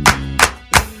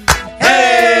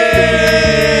 Hey!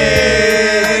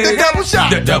 The double shot!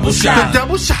 The double shot! The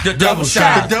double shot! The double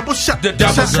shot! The double shot! The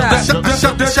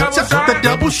double shot! The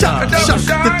double shot!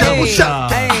 The double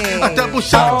shot! A double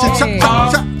shot!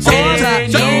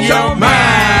 In your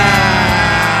mind!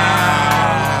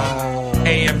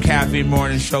 AM Caffeine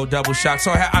Morning Show, double shot.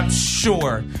 So I'm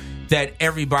sure that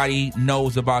everybody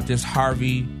knows about this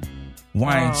Harvey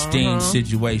Weinstein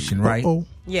situation, right?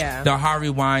 Yeah. The Harvey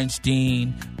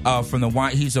Weinstein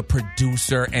he's a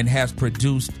producer and has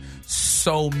produced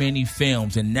so many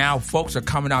films, and now folks are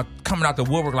coming out the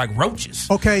woodwork like roaches.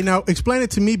 Okay, now explain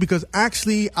it to me, because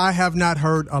actually I have not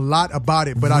heard a lot about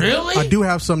it, but really? I do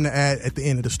have something to add at the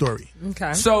end of the story.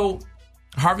 Okay. So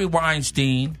Harvey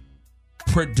Weinstein,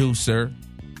 producer,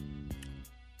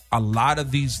 a lot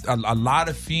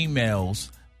of females,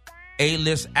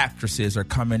 A-list actresses are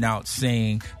coming out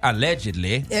saying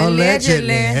allegedly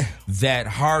that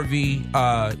Harvey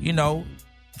try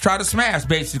to smash,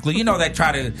 basically. They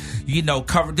try to,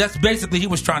 cover. That's basically he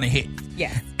was trying to hit.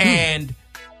 Yeah. And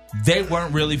they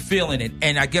weren't really feeling it.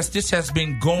 And I guess this has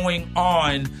been going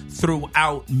on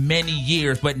throughout many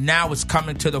years, but now it's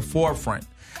coming to the forefront.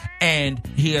 And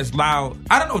he has allowed,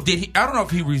 I don't know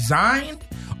if he resigned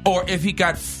or if he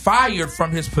got fired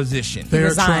from his position. They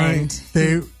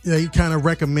kind of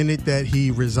recommended that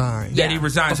he resign. That he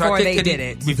resigned. Before so I think they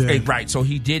did it. Right. So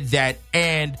he did that,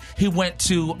 and he went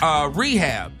to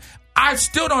rehab. I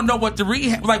still don't know what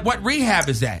what rehab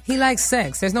is that? He likes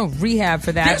sex. There's no rehab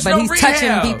for that. There's but no he's rehab.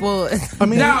 touching people. I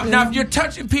mean, now if you're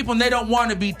touching people and they don't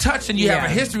want to be touched, and you have a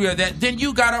history of that, then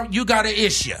you got an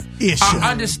issue.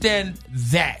 I understand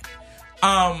that.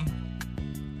 Now,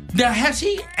 has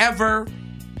he ever,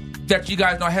 that you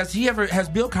guys know, has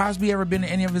Bill Cosby ever been in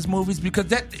any of his movies? Because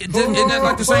isn't that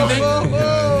like the same thing?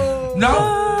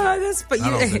 No? I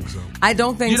don't think so. I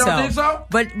don't think so. You don't think so?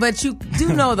 But you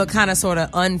do know the kind of sort of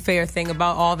unfair thing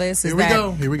about all this is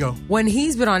Here we go. When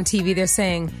he's been on TV, they're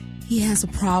saying he has a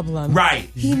problem. Right.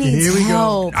 He needs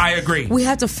help. I agree. We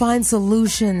have to find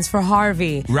solutions for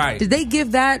Harvey. Right. Did they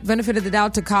give that benefit of the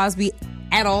doubt to Cosby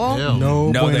at all?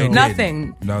 No, they didn't.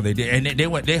 Nothing. No, they did, and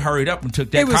they hurried up and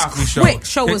took that Cosby show. Quick.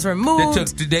 Show was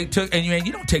removed. They took, and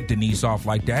you don't take Denise off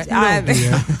like that. Right.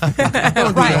 You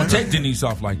don't take Denise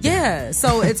off like that. Yeah.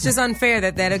 So it's just unfair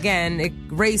that again,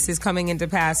 race is coming into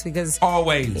pass because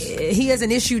always he has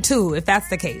an issue too, if that's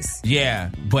the case.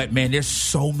 Yeah, but man, there's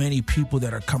so many people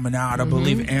that are coming out. I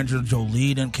believe Angela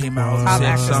Jolie done came out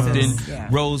and said something. Yeah.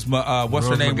 Rose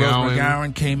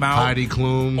McGowan came out. Heidi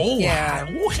Klum. Oh, yeah.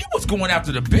 He was going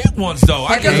after the big ones, though.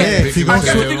 I guess if you're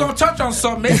going to touch on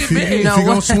something, make it big. If you're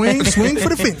going to swing for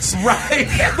the fence. Right.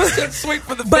 Swing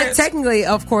for the fence. But technically,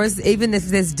 of course, even if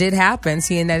this did happen,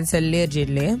 seeing that it's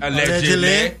allegedly,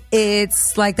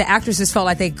 it's like the actresses felt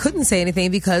like they couldn't say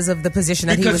anything because of the position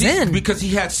that he was in. Because he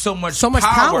had so much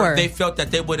power. They felt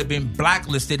that they would have been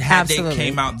blacklisted had they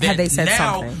came out then. Had they said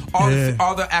now, something.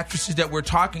 all the actresses that we're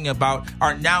talking about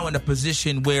are now in a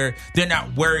position where they're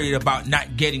not worried about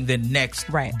not getting the next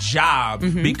job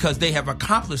job because they have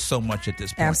accomplished so much at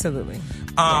this point. Absolutely.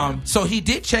 So he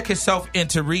did check himself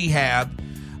into rehab.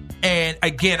 And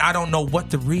again, I don't know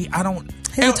what his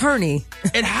attorney.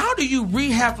 And how do you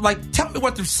rehab? Like, tell me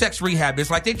what the sex rehab is.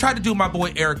 Like, they tried to do my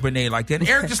boy Eric Benet like that. And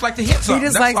Eric just like to hit something. He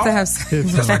just likes to have sex. He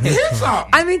just like to hit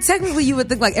something. I mean, technically, you would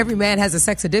think like every man has a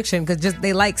sex addiction because just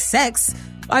they like sex.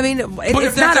 I mean,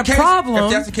 it's not a problem.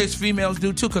 If that's the case, females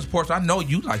do too. Because, Portia, I know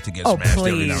you like to get smashed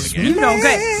every now and again. You know,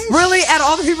 really, out of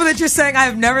all the people that you're saying I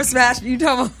have never smashed, you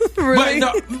tell me, really?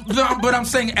 But I'm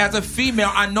saying, as a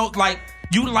female, I know, like,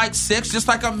 you like sex just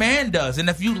like a man does, and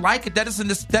if you like it, that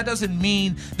doesn't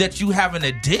mean that you have an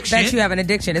addiction. That you have an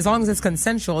addiction. As long as it's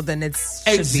consensual, then it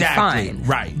should be fine.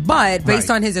 Right. But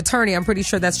based on his attorney, I'm pretty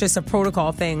sure that's just a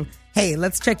protocol thing. Hey,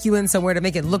 let's check you in somewhere to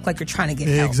make it look like you're trying to get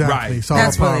help. Exactly. Right. So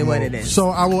that's really what it is. So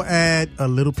I will add a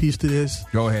little piece to this.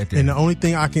 Go ahead, Dan. And the only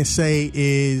thing I can say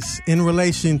is in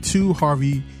relation to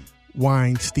Harvey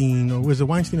Weinstein, or was it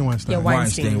Weinstein or Weinstein? Yeah,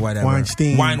 Weinstein. Whatever.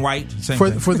 Weinstein. Wine white. Same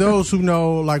thing. For those who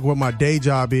know, like, what my day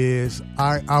job is,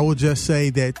 I will just say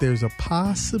that there's a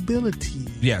possibility.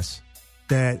 Yes.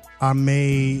 That I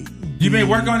may. You may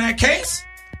work on that case?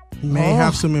 May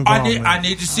have some involvement. I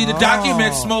need to see the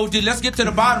document, Smoothie. Let's get to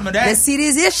the bottom of that. Let's see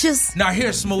these issues. Now, here,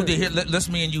 Smoothie. Here, let's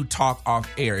me and you talk off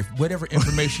air. If whatever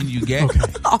information you get,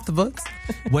 off the books,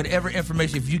 whatever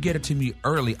information, if you get it to me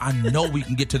early, I know we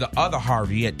can get to the other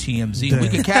Harvey at TMZ. We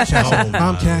can cash out.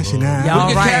 I'm cashing out. Y'all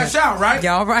we can cash out, right?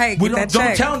 Y'all right. We don't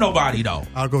tell nobody though.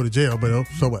 I'll go to jail, but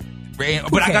so what?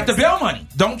 But I got the bail money.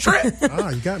 Don't trip.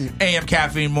 You got me. AM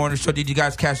Caffeine Morning Show. Did you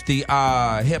guys catch the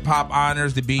hip hop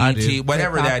honors, the BET,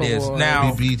 whatever that is?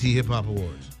 Now, BET Hip Hop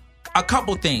Awards. A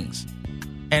couple things,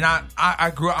 and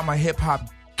I grew up. I'm a hip hop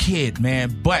kid,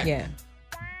 man, but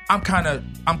I'm kind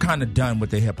of done with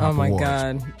the hip hop awards. Oh my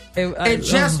god! It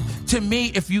just to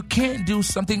me, if you can't do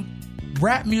something.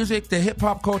 Rap music, the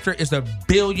hip-hop culture is a $1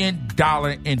 billion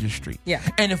industry. Yeah.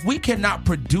 And if we cannot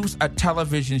produce a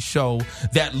television show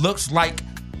that looks like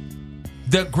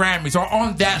the Grammys or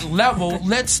on that level,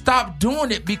 let's stop doing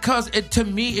it because to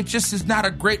me, it just is not a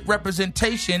great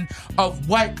representation of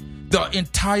what the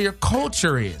entire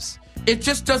culture is. It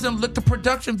just doesn't look, the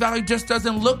production value just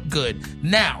doesn't look good.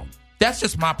 Now, that's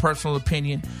just my personal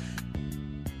opinion.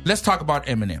 Let's talk about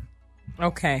Eminem.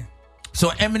 Okay. So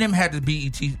Eminem had the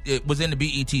BET, it was in the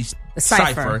BET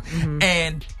Cypher,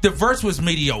 and the verse was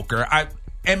mediocre.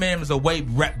 Eminem is a way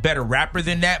better rapper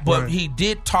than that, but he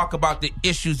did talk about the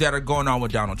issues that are going on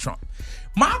with Donald Trump.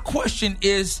 My question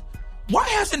is, why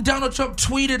hasn't Donald Trump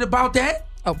tweeted about that?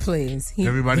 Oh, please.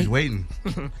 Everybody's waiting.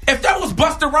 If that was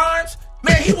Busta Rhymes,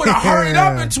 man, he would have hurried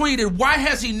up and tweeted. Why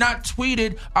has he not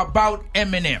tweeted about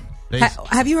Eminem?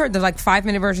 Have you heard the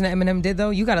 5-minute version that Eminem did, though?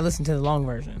 You got to listen to the long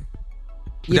version.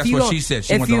 That's what she said.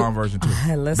 She wants the long version too.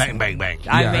 Listen, bang, bang, bang.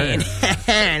 I mean,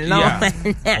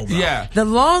 the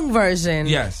long version.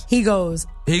 Yes, he goes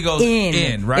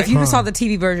in, right? If you just saw the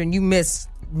TV version, you missed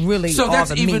really. So all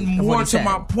that's the even meat more of to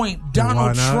my point.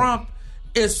 Donald Trump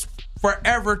is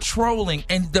forever trolling,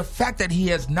 and the fact that he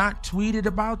has not tweeted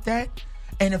about that.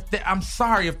 And I'm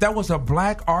sorry, if that was a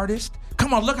black artist,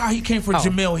 come on, look how he came for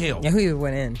Jamil Hill. Yeah, who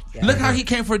went in? Yeah. Look how he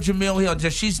came for Jamil Hill.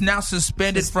 She's now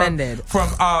suspended. from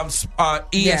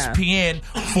ESPN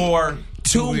for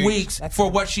 2 weeks for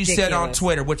what she said on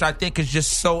Twitter, which I think is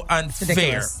just so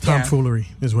unfair. Tomfoolery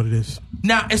is what it is.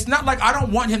 Now, it's not like I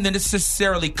don't want him to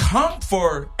necessarily come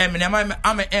for Eminem.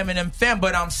 I'm an Eminem fan,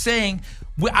 but I'm saying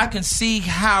I can see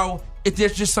how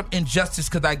there's just some injustice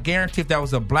because I guarantee if that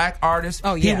was a black artist,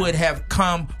 he would have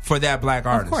come for that black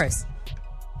artist.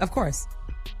 Of course.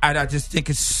 And I just think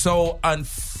it's so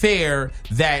unfair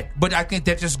but I think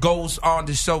that just goes on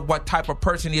to show what type of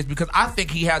person he is because I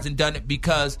think he hasn't done it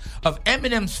because of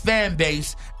Eminem's fan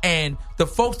base and the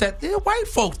folks they're white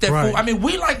folks I mean,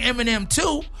 we like Eminem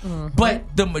too,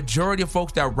 but the majority of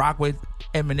folks that rock with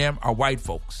Eminem are white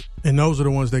folks. And those are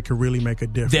the ones that could really make a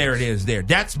difference. There it is there.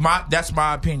 That's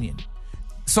my opinion.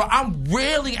 So I'm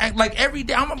really, like every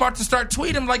day, I'm about to start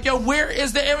tweeting like, yo, where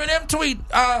is the Eminem tweet,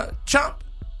 Chump?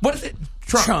 What is it?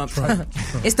 Trump.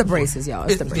 It's the braces, y'all.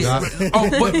 It's the braces.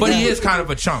 But he is kind of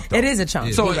a chump, though. It is a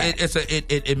chump. So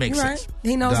it makes sense.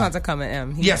 He knows how to come at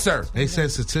him. Yes, sir. They said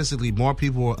statistically more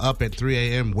people were up at 3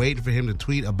 a.m. waiting for him to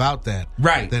tweet about that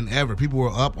than ever. People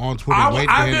were up on Twitter waiting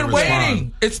for him to respond. I've been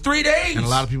waiting. It's 3 days. And a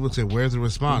lot of people said, where's the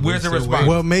response?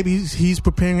 Well, maybe he's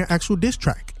preparing an actual diss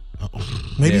track.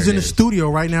 Maybe he's in the studio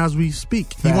right now as we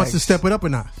speak. He wants to step it up a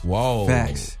notch. Whoa.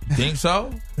 Facts. Think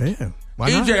so? Yeah. Why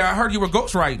EJ, not? I heard you were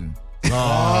ghostwriting.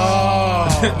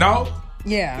 Oh. No?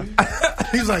 Yeah.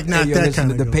 He's like, not that kind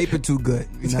of the paper too good.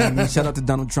 You know what I mean? Shout out to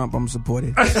Donald Trump. I'm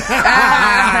supported.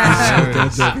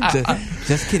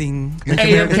 Just kidding.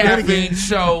 AM Caffeine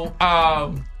Show.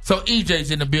 So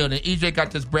EJ's in the building. EJ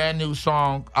got this brand new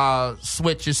song,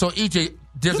 Switches. So EJ,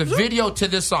 there's a video to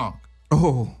this song.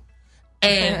 Oh.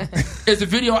 And is the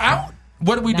video out?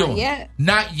 What are we doing? Yet.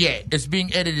 Not yet. It's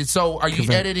being edited. So are you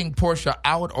editing Portia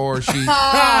out or is she?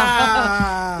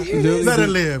 Let her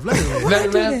live. Let her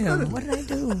live. What did I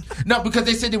do? No, because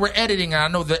they said they were editing, and I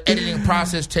know the editing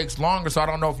process takes longer, so I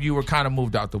don't know if you were kind of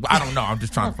moved out the way. I don't know. I'm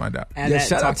just trying to find out. Yeah,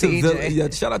 shout out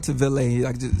to Ville.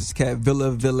 Like this cat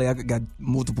Ville. I got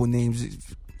multiple names.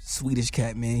 Swedish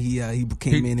cat, man. He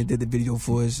came in and did the video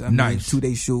for us. Nice.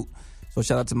 2-day shoot. So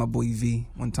shout out to my boy V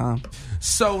one time.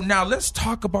 So now let's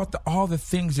talk about all the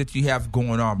things that you have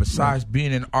going on. Besides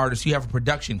being an artist, you have a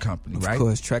production company, right? Of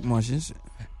course, Track Martians.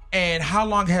 And how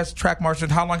long has Track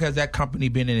Martians, how long has that company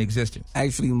been in existence?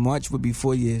 Actually, March would be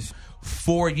 4 years.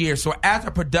 4 years. So as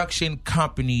a production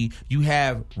company, you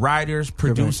have writers,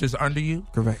 producers under you?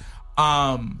 Correct.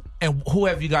 And who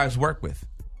have you guys worked with?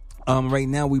 Right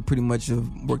now, we pretty much have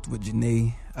worked with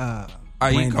Janae.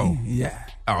 Aiko. Yeah.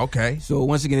 Oh, okay. So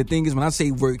once again, the thing is, when I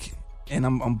say work, and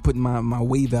I'm putting my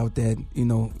wave out there, you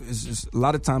know, it's just, a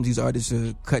lot of times these artists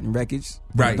are cutting records,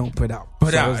 right? Don't put out.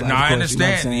 Put so out. like, No, I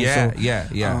understand. You know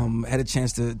Yeah. Had a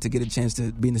chance to get a chance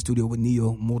to be in the studio with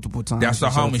Neo multiple times. That's the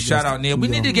homie. Shout out Neo. We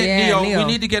need to get Neo. We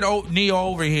need to get Neo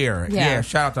over here. Yeah.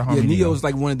 Shout out to homie. Yeah, Neo's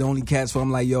like one of the only cats where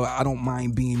I'm like, yo, I don't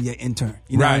mind being your intern.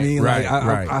 You know what I mean? Right.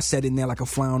 I sat in there like a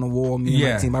fly on the wall. Me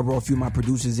and my team. I brought a few of my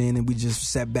producers in, and we just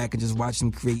sat back and just watched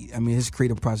him create. I mean, his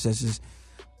creative processes.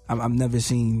 I've never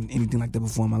seen anything like that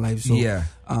before in my life. So,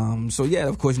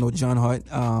 of course, you know, John Hart,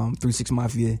 3-6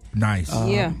 Mafia. Nice.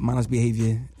 Mindless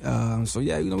Behavior. We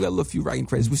got a little few writing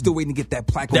credits. We're still waiting to get that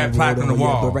plaque on the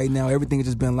wall. But right now, everything has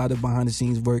just been a lot of behind the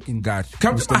scenes work. And gotcha.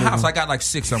 Come to my house. I got like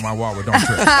 6 on my wall with Don't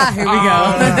Trip. Here we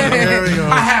go. There we go.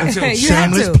 I have to. You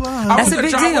have to. That's a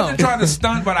big deal. I wasn't trying to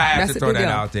stunt, but I had to throw that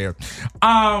out there.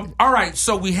 All right.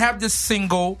 So we have this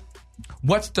single.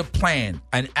 What's the plan?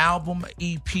 An album,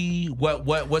 EP?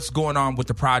 What's going on with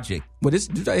the project? Well, this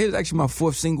right here is actually my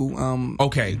 4th single.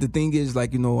 Okay. The thing is,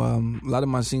 like, you know, a lot of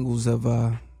my singles have,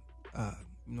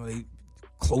 they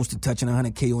close to touching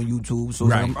 100K on YouTube.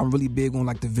 So I'm really big on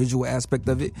like the visual aspect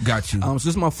of it. Got you. So this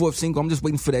is my 4th single. I'm just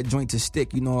waiting for that joint to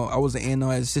stick. You know, I was an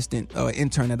A&R assistant,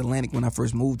 intern at Atlantic when I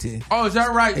first moved here. Oh, is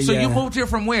that right? So you moved here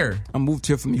from where? I moved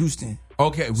here from Houston.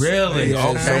 Okay, really?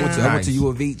 Okay. So I went to U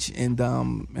of H and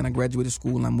I graduated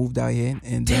school and I moved out here.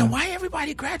 And damn, why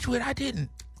everybody graduated? I didn't.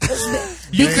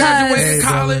 You graduated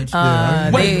college?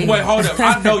 Wait, hold up.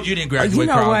 I know you didn't graduate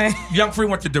college. Young Free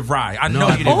went to DeVry. I know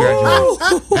you didn't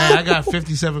graduate. Hey, I got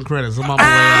 57 credits. I'm on my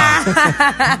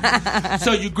way out.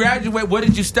 So you graduate. What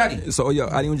did you study? So,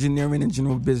 audio engineering and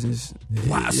general business.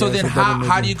 Wow. So then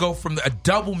how do you go from a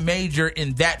double major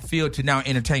in that field to now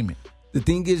entertainment? The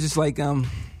thing is, it's like...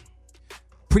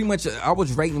 pretty much, I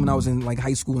was writing when I was in like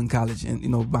high school and college, and you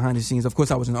know, behind the scenes. Of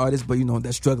course, I was an artist, but you know,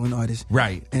 that struggling artist,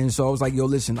 right? And so I was like, "Yo,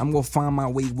 listen, I'm gonna find my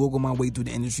way, wiggle my way through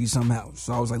the industry somehow."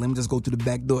 So I was like, "Let me just go through the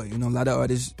back door." You know, a lot of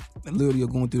artists literally are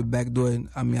going through the back door. And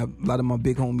I mean, a lot of my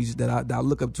big homies that I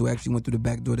look up to actually went through the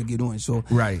back door to get on. So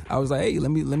right, I was like, "Hey,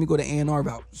 let me go the A&R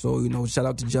route." So you know, shout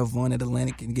out to Jeff Vaughn at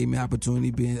Atlantic and gave me an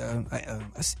opportunity being an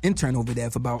intern over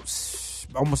there for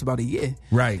almost about a year.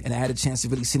 Right. And I had a chance to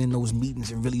really sit in those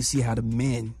meetings and really see how the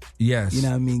men, yes, you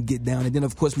know what I mean, get down. And then,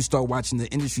 of course, we start watching the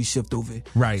industry shift over.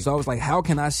 Right. So I was like, how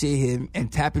can I sit here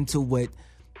and tap into what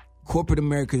corporate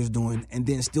America is doing and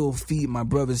then still feed my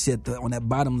brothers on that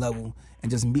bottom level and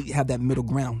just have that middle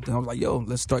ground? And I was like, yo,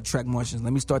 let's start Track Martians.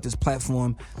 Let me start this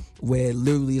platform where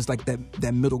literally it's like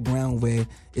that middle ground where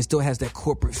it still has that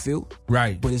corporate feel.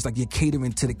 Right. But it's like you're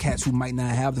catering to the cats who might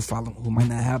not have the following, who might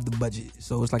not have the budget.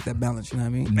 So it's like that balance, you know what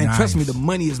I mean? Nice. And trust me, the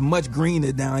money is much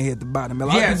greener down here at the bottom. A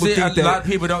lot of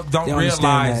people don't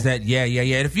realize that. Yeah.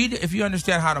 And if you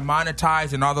understand how to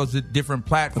monetize and all those different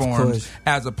platforms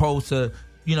as opposed to,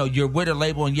 you know, you're with a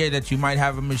label and that you might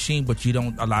have a machine, but you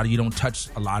don't touch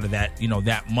a lot of that, you know,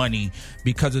 that money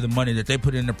because of the money that they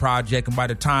put in the project. And by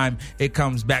the time it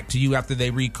comes back to you after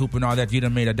they recoup and all that, you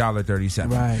done made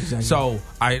 $1.37. Right, exactly. So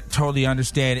I totally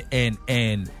understand and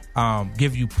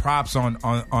give you props on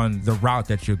the route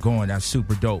that you're going. That's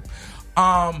super dope.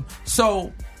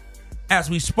 So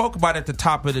as we spoke about at the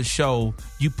top of the show,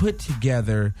 you put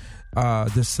together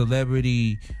the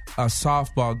celebrity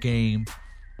softball game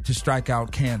to strike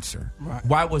out cancer. Right.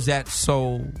 Why was that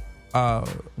so?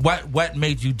 What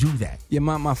made you do that? Yeah,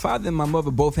 my father and my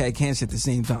mother both had cancer at the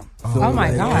same time. So oh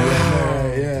my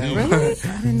God! Yeah. Really?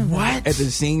 I didn't know what at the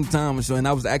same time. So, and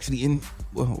I was actually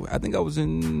I think I was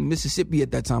in Mississippi at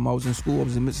that time. I was in school. I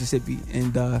was in Mississippi,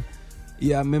 and I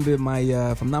remember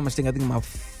if I'm not mistaken, I think my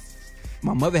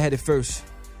my mother had it first,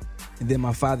 and then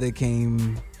my father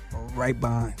came right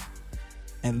behind.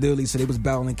 And literally, so they was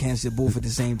battling cancer both at the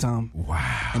same time.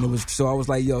 Wow. And so I was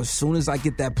like, yo, as soon as I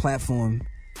get that platform,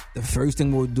 the first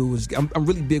thing we'll do is, I'm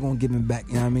really big on giving back,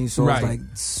 you know what I mean? So I was like,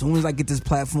 as soon as I get this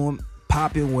platform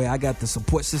popping where I got the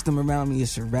support system around me,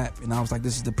 it's a wrap. And I was like,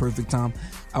 this is the perfect time.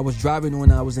 I was driving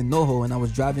when I was in NoHo, and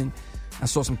I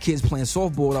saw some kids playing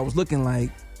softball. I was looking like,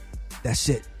 that's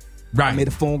it. Right. I made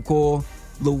a phone call,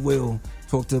 Lil Will,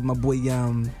 talked to my boy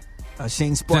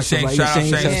Shane Sparks. Shout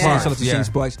out to Shane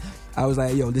Sparks. I was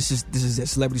like, yo, this is a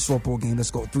celebrity softball game.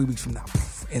 Let's go 3 weeks from now.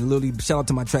 And literally, shout out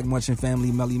to my track marching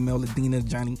family, Melly, Mel, Ladina,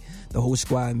 Johnny, the whole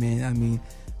squad, man. I mean,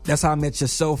 that's how I met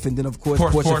yourself, and then of course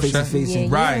Portia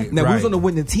facing. Right. Now who's on the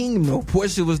winning team though?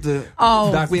 Portia was the.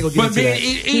 Doc, we ain't gonna get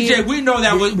into that. EJ, we know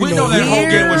that whole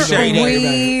game was shady.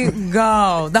 Here we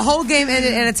go. The whole game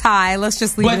ended in a tie. Let's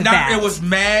just leave it at that. It was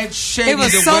mad shady. It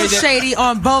was so shady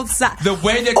on both sides. The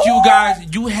way that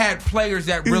you had players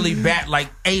that really bat like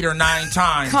 8 or 9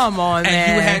 times. Come on, man.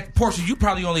 And you had Portia. You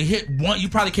probably only hit one. You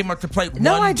probably came up to plate one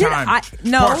I didn't. time.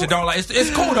 No, Portia don't like.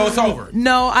 It's cool though. It's over.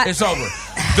 No, it's over.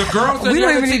 The girls. We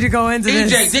don't even need to go into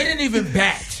this. EJ, they didn't even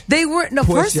bat. They weren't. No,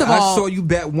 Portia, first of all, I saw you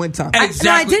bat one time.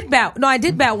 Exactly. I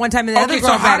did bat one time, and the other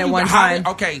girl batted one time.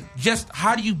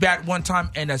 How do you bat one time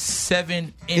in a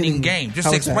 7-inning game?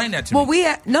 Just explain that to me. Well, we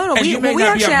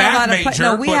actually had a lot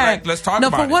of. Let's talk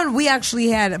about it. For one, we actually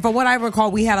had. For what I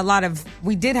recall, we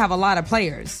did have a lot of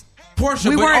players. Portia,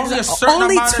 we weren't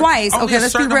only twice. Okay,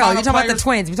 let's be real. You're talking about the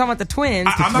twins. We're talking about the twins.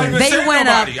 I'm not even saying went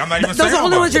nobody. up. I'm not even those saying are the only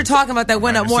nobody. ones you're talking about that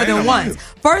went up more than once.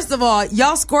 First of all,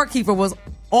 y'all scorekeeper was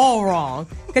all wrong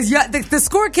because the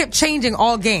score kept changing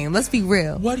all game. Let's be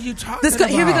real. What are you talking about?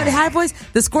 Here we go. The High Boys.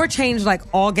 The score changed like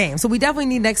all game. So we definitely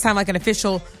need next time like an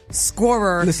official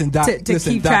scorer to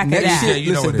keep track of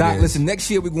that. Listen, next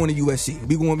year we're going to USC.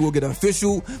 We'll get an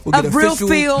official. Real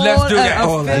field. Let's do that.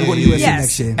 We're going to USC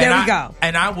next year. There we go.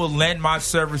 And I will lend my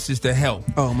services to help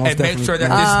and make sure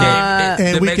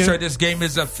that this game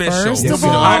is official. First of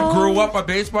all, I grew up a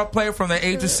baseball player from the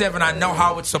age of 7. I know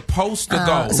how it's supposed to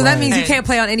go. So that means you can't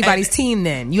play on anybody's team.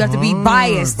 Then you have to be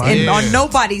biased on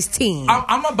nobody's team.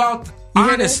 I'm about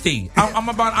honesty. I'm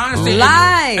about honesty.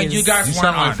 Lies. And you guys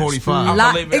weren't honest. 45.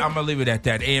 I'm gonna leave it at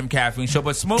that. AM Caffeine Show.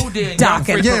 But Smooth did. We got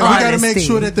to make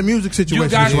sure that the music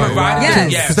situation is right.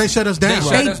 Yes. Because they shut us down.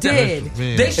 They did.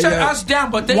 They shut us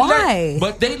down, but they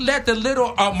let the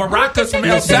little maracas from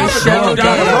El Salvador down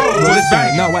the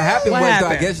road. No, what happened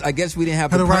was I guess we didn't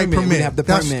have the right permit. We didn't have the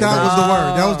permit. That was the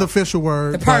word. That was the official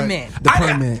word. The permit.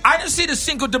 I didn't see the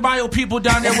Cinco de Mayo people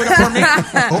down there with a permit.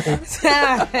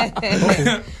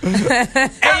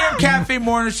 AM Caffeine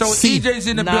Morning Show. EJ's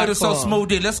in the building, so Smooth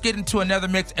D. Let's get into another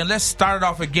mix, and let's start it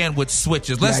off again with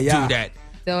switches. Let's do that.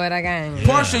 Do it again.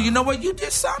 Portia, you know what? You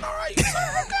did sound all right. You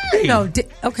sounded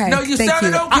okay. No, you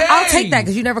sounded okay. I'll take that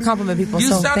because you never compliment people. You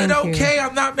sounded okay. You.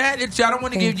 I'm not mad at you. I don't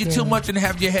want to give you too much and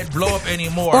have your head blow up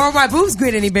anymore. Or my boobs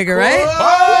get any bigger, right?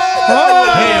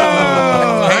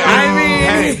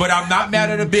 Hey, but I'm not mad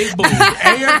at a big boob.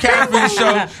 AM Caffeine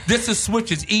Show. This is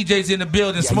Switches. EJ's in the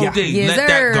building. Smooth D. Yes, Let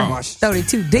sir. that go.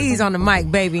 32 D's on the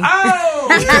mic, baby. Oh!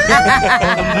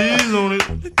 D's on it.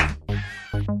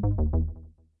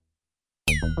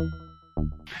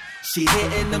 She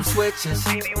hitting them switches.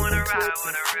 Baby wanna ride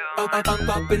with a real.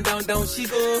 Up and down, down she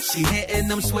go. She hitting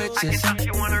them switches. I can tell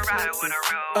she wanna ride with a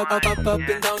real. Up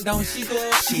and down she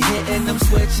go. She hitting them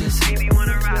switches. Baby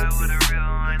wanna ride with a real.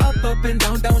 Up and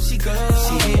down she go.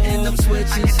 She hitting them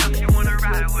switches. I can tell she wanna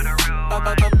ride with a real. Up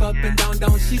and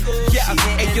down she go. Yeah,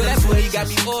 hey yo, that boy got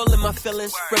me all in my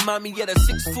feelings. Remind me of the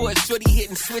 6'4" shorty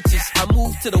hitting switches. I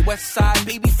moved to the west side,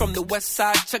 baby from the west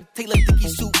side. Chuck Taylor Dickie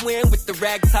suit wearing with the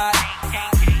rag tie.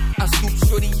 I scoop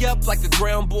shorty up like a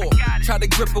ground ball. Try to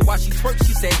grip her while she twerk,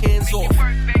 she said hands off.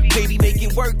 Baby, make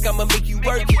it work, I'ma make you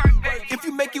work. If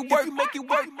you make it work, make it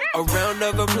work. A round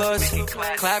of applause,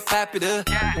 clap it up.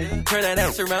 Turn that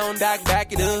ass around,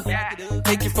 back it up.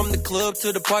 Take it from the club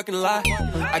to the parking lot.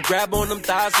 I grab on them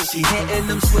thighs and she hitting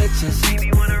them switches.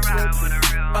 Baby wanna ride with a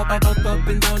real. Up and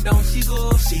down she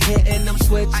go. She hitting them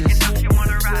switches. I can tell she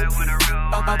wanna ride with a real.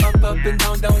 Up and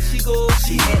down she go.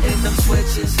 She hitting them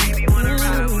switches. Baby wanna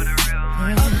ride with a real.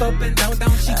 Up and down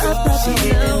she go. She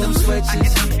hitting them switches. I can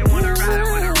tell she wanna ride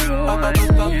with a real. Up and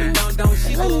down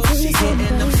she go. She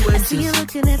hitting them switches. I see you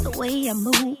looking at the way I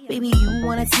move. Baby, you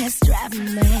wanna test drive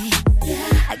me.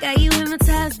 I got you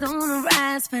hypnotized on the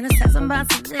rise, fantasizing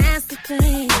about some nasty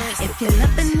things. If your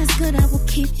loving is good, I will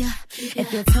keep ya.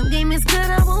 If your tongue game is good,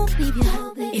 I won't leave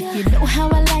ya. If you know how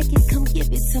I like it, come give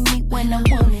it to me when I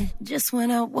want it, just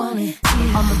when I want it.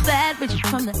 I'm a bad bitch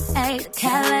from the A to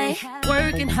Calais,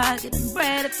 working hard, getting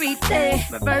bread every day.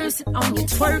 Reverse it on you,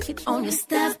 twerk it on your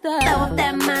stuff. Throw up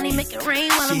that money, make it rain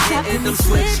while I'm tapping them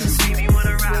switches. Baby,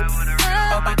 wanna ride,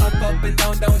 up and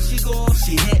down, she go.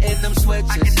 She hitting them switches.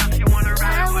 I can tell she wanna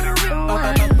ride with a real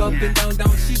one. Up and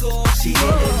down, she go. She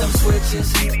hitting them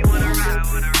switches. Baby, wanna ride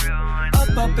with a real one.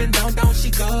 Up and down, she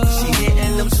go. She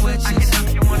hitting them switches. I can tell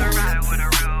she wanna ride with a real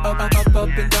one. Up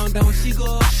and down, she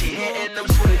go. She hitting them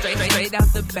switches. Straight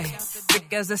out the bay,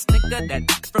 thick as a snicker, that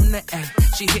from the A.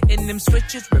 She hitting them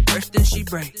switches, reverse then she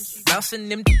breaks. Bouncing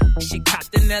them, she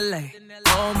copped in LA.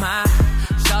 Oh my,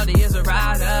 shawty is a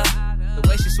rider. The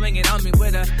way she swinging on me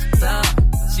with her thumb.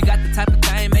 She got the type of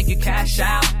thing make you cash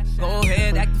out. Go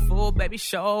ahead, act the fool, baby,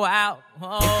 show out.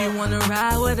 Oh. If you wanna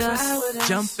ride with us,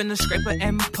 jump in the scraper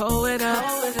and pull it up.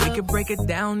 We can break it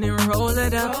down and roll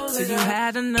it up till you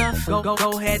had enough. Go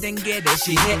ahead and get it.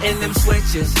 She hitting them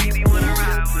switches. Baby, wanna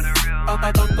ride with a real. Up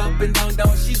and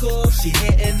down, she go. She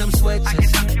hitting them switches. I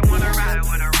can tell she wanna ride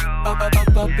with a real. Up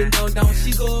and down,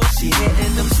 she go. She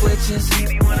hitting them switches.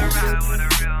 Baby, wanna ride with a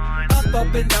real.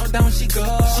 Up and down, she go.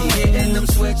 She hitting them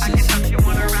switches. I can tell she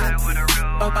wanna ride with a real.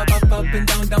 Up and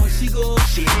down, she go.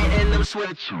 She hitting them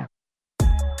switches.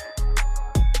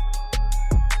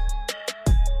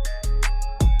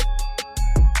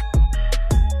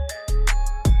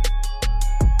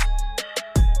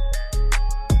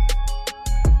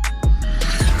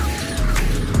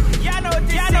 Y'all know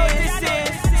this is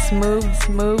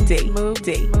smooth D.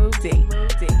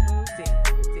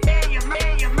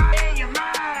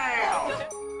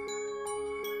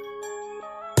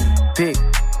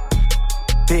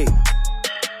 Dick.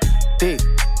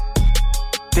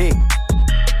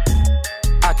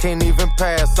 I can't even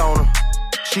pass on her.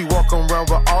 She walk around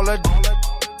with all her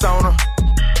on her.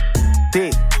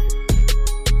 Dick.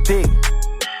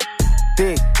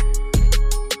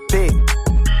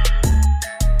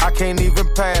 I can't even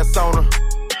pass on her.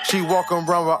 She walk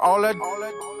around with all her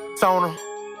on her.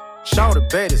 Shawty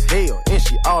bad as hell, and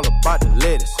she all about the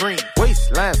lettuce. Green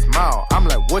waistline smile, I'm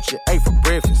like, what you ate for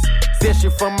breakfast? Said she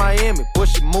from Miami, but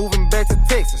she moving back to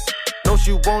Texas. Know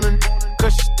she wantin',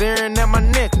 cause she staring at my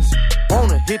necklace.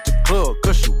 Wanna hit the club,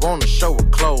 cause she wanna show her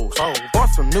clothes. Bought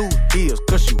some new heels,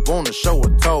 cause she wanna show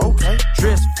her toes. Okay.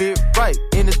 Dress fit right,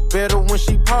 and it's better when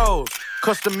she pose.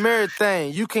 Customary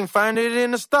thing, you can't find it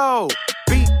in the store.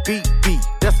 Beat,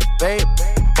 that's a bad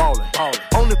ballin'.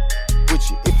 Only with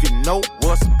you if you know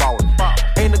what's ballin'.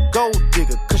 Ain't a gold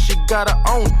digger, cause she got her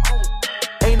own.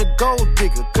 Ain't a gold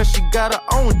digger, cause she got her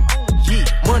own. Yeah,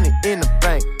 money in the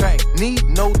bank. Need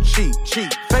no cheat.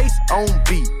 Face on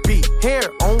beat. Hair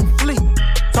on fleek.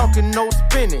 Talking no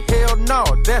spinning. Hell no,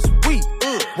 that's weak.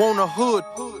 Want a hood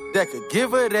that could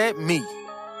give her that meat.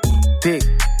 Dick.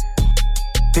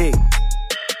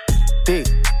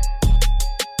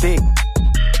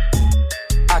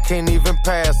 I can't even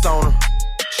pass on her.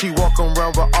 She walk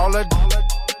around with all her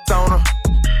on her.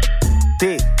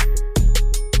 Dick.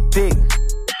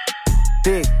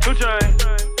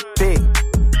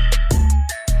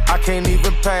 I can't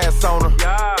even pass on her.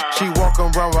 She walk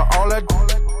around with all her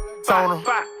on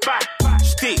her.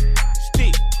 Stick,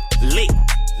 lick.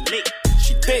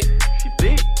 She thick,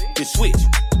 then switch.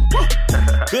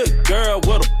 Good girl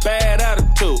with a bad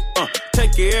attitude.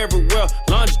 Take it everywhere,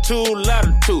 longitude,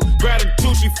 latitude.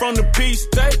 Gratitude, she from the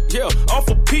P-State. Yeah, off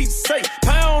of Pete's sake.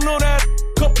 Pound on that,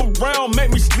 couple round,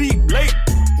 make me sleep late.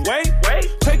 Wait,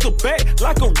 take her back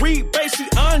like a rebate. She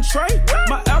entree.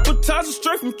 My appetizer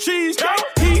straight from cheesecake.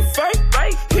 He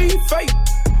fake.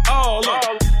 All up.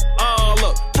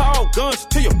 Tall guns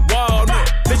to your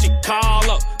walnut. Then she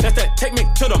call up. That's that take me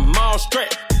to the mall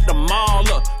strap. The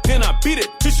mall up. Then I beat it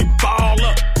till she ball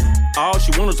up. All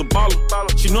she want is a baller.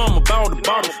 She know I'm about the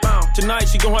bottle. Tonight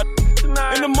she gon' have.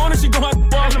 In the morning she gon' have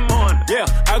to ball. Yeah,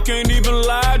 I can't even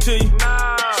lie to you.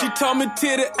 She told me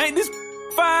titty ain't this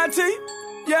fine to you.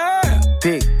 Yeah.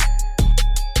 Dick.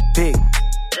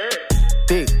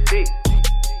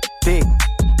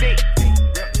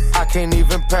 I can't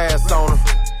even pass on her.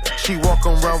 She walk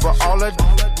around with all her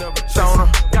on her.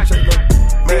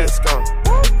 Mask on.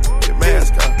 Get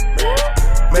mask on.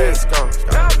 Mask on.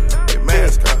 Get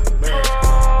mask on.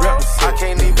 I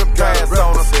can't even pass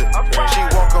on her. She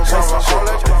walk around with all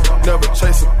her. Never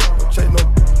chase her.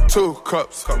 2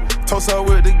 cups. Toast her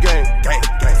with the gang.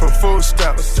 From food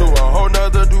stamps to a whole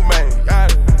nother domain.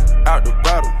 Out the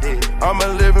bottom. I'm a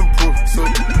living proof.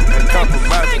 And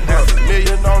compromising.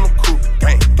 $500,000 on the coupe.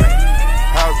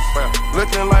 Houses found.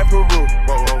 Looking like Peru.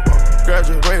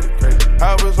 Graduated.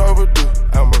 I was overdue.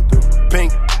 I'm overdue.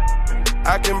 Pink.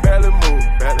 I can barely move.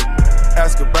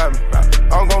 Ask about me.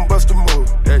 I'm gon' bust a move.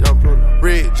 Yeah,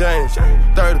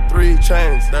 33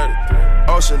 chains.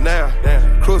 Ocean now,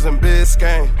 cruising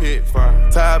Biscayne.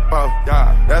 Top off,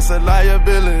 that's a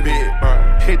liability.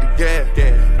 Hit the gas,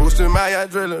 boosting my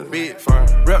adrenaline.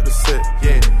 Rep the set,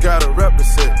 gotta rep the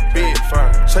set.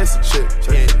 Chase a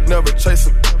chick, never chase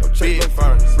a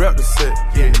rep the set,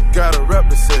 gotta rep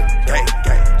the set.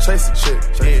 Chase a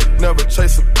chick, never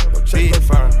chase a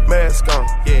mask on,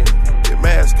 get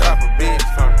mask off,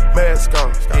 mask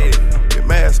on, get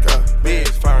mask off.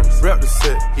 Rep the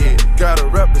set, gotta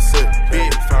rep the set.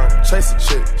 Chase a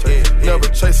chick, never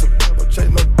chase a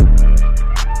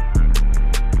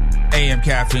AM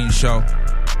Caffeine Show.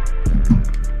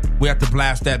 We have to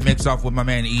blast that mix off with my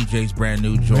man EJ's brand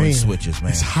new joint switches,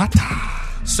 man. It's hot.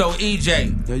 So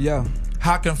EJ, yo,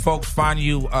 how can folks find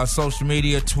you? Social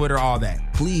media, Twitter, all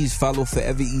that. Please follow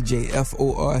Forever EJ,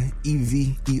 FOREVEREJAY,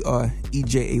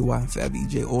 Forever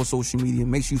EJ, all social media.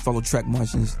 Make sure you follow Track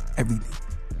Martians, everything.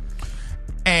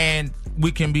 And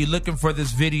we can be looking for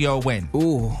this video when?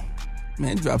 Oh,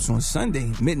 man, it drops on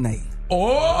Sunday, midnight.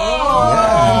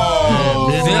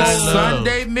 This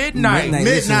Sunday midnight.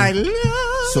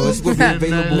 So it's going to be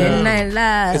available. Midnight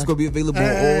Live. It's going to be available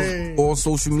on all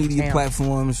social media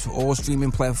platforms, all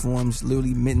streaming platforms.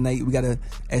 Literally midnight. We got an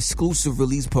exclusive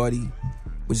release party,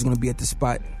 which is going to be at the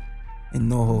spot in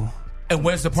NoHo. And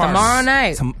when's the party? Tomorrow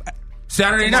night.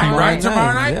 Saturday night, right?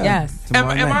 Tomorrow night? Yeah. Yes. Am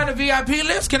I on the VIP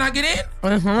list? Can I get in?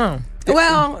 Mm-hmm.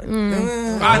 Well,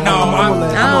 I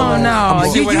don't know.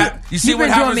 You see what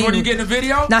happens when you get in the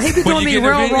video? Now he been doing me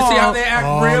real wrong. You see how they act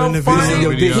real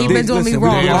funny? He been doing me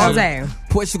wrong all day.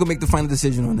 Portia gonna make the final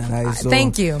decision on that. Right? So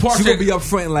thank you. She gonna be up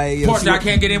front like Portia, I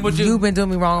can't get in with you. You've been doing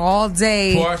me wrong all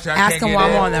day. Portia, asking why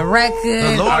I'm on the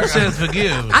record. The Lord says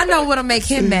forgive. I know what'll make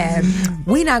him mad.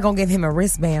 We not gonna give him a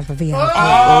wristband for VIP. You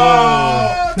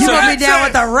gonna be down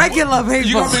with the regular people.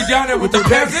 You gonna be down there with the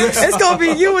peasants? It's gonna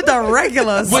be you with the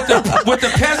regulars. With the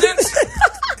peasants?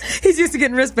 He's used to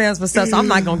getting wristbands for stuff, so I'm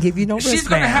not gonna give you no wristband. She's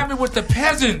gonna have me with the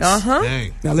peasants. Now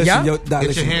listen, Yep.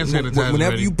 Get your hand sanitizer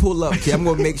whenever ready. you pull up, okay, I'm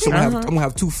gonna make sure I'm gonna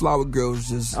have 2 flower girls,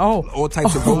 just all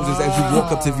types of roses as you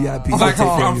walk up to VIP. Like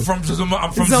I'm from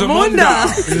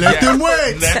Zamunda. Let them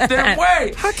wait. Let them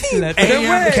wait. Hakeem,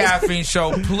 AM Caffeine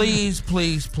Show. Please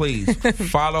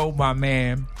follow my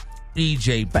man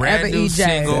EJ. Brand new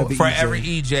single, Forever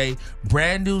EJ.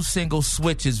 Brand new single,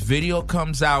 Switches. Video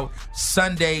comes out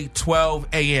Sunday, 12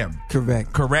 a.m.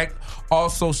 Correct. All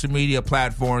social media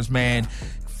platforms, man.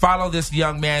 Follow this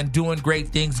young man doing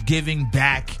great things, giving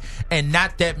back. And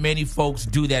not that many folks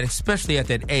do that, especially at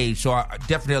that age. So I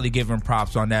definitely give him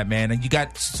props on that, man. And you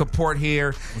got support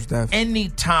here.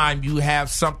 Anytime you have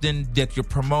something that you're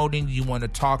promoting, you want to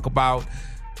talk about,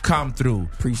 come through.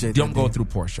 Appreciate Don't that. go through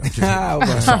Portia.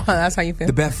 That's how you feel.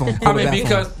 The bat phone. Call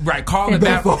the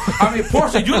bat phone. I mean,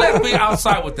 Portia, you let me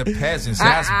outside with the peasants.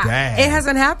 That's bad. It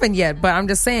hasn't happened yet, but I'm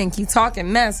just saying, keep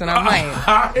talking mess, and I'm like,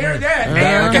 I hear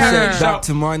that.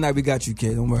 Tomorrow night we got you,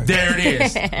 kid. Don't worry. There it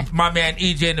is. My man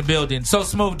EJ in the building. So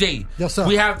Smooth D. Yes, sir.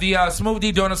 We have the Smooth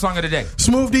D Donut Song of the Day.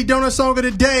 Smooth D Donut Song of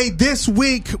the Day. This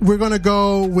week we're gonna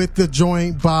go with the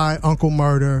joint by Uncle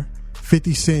Murder,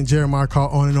 50 Cent, Jeremiah,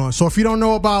 called On and On. So if you don't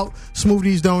know about Smooth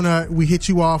D's Donut, we hit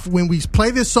you off. When we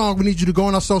play this song, we need you to go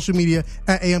on our social media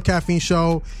at AM Caffeine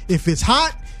Show. If it's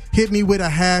hot, hit me with a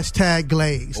hashtag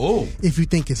glaze. Ooh. If you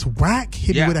think it's whack,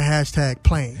 hit me with a hashtag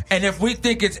plain. And if we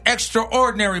think it's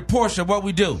extraordinary, Portia, what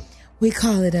we do? we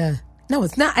call it no,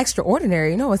 it's not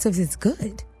extraordinary. No, it's if it's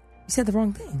good. You said the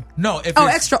wrong thing. No, if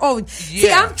extra.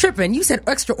 See, I'm tripping. You said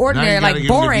extraordinary, like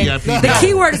boring. The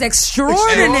key word is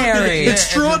extraordinary.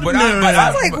 Extraordinary.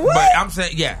 I was like, what? But I'm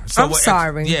saying, yeah. So I'm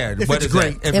sorry. Yeah, if what it's is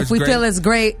great. If we feel it's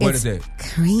great, what it's is it?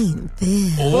 cream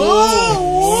fill.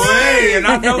 Oh, wait. And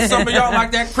I know some of y'all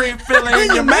like that cream filling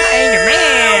in your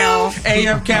mouth.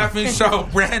 AM Caffeine Show,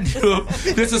 brand new.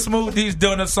 This is Smooth D's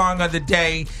Donut Song of the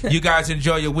Day. You guys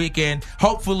enjoy your weekend.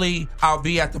 Hopefully, I'll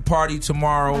be at the party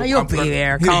tomorrow. You'll be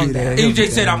there. Calm down. EJ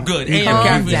said I'm good. AM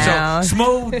Caffeine down. Show.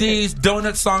 Smooth D's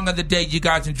Donut Song of the Day. You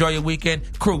guys enjoy your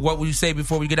weekend. Crew, what will you say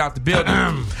before we get out the building?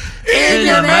 In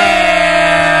your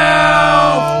mouth.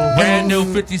 Brand new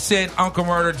 50 Cent, Uncle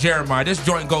Murder, Jeremiah. This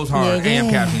joint goes hard. AM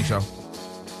Caffeine Show.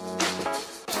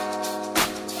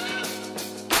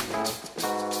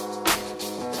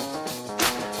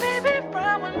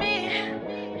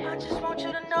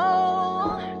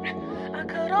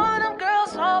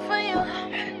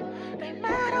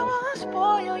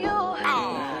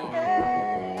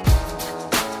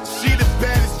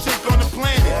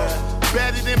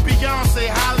 Better than Beyonce,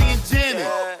 Holly, and Janet.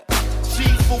 She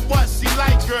for what? She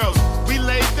like girls. We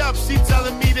laid up, she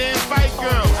telling me to invite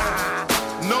girls.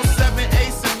 No 7,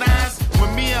 8s, and 9s.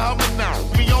 When me and her were now,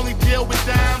 we only deal with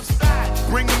dimes.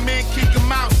 Bring them in,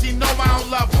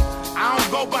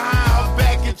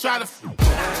 try to for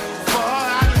her,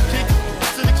 I done kick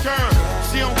to the curb.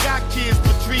 She don't got kids,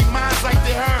 but treat minds like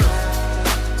they hers.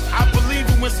 I believe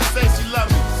her when she say she love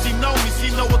me. She know me, she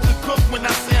know what to cook when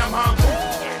I say I'm hungry.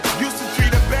 Used to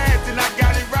treat her bad, then I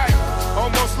got it right.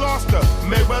 Almost lost her,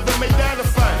 Mayweather made that a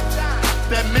fight.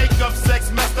 That makeup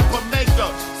sex messed up her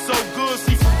makeup. So good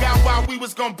she forgot why we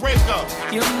was gonna break up.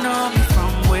 You know me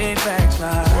from way back,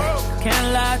 like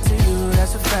can't lie to you,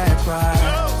 that's a fact,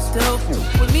 right? Still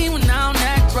with me when I don't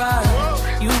act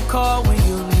right. You call when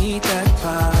you need that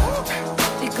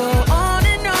vibe. It go on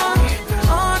and on,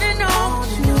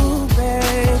 you,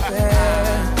 baby.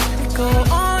 It go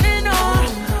on and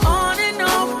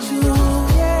on with you,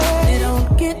 yeah. It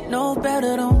don't get no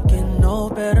better, don't get no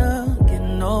better, get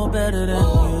no better than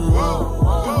you.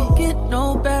 Don't get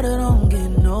no better, don't get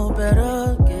no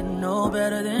better, get no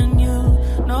better than you.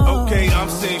 No. Okay, I'm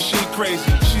saying she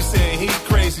crazy. She saying he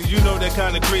crazy. You know that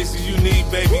kind of crazy you need,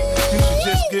 baby. You should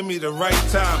just give me the right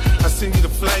time. I send you the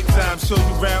flight time, show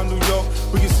you around New York.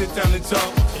 We can sit down and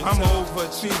talk. I'm an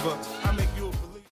overachiever. I make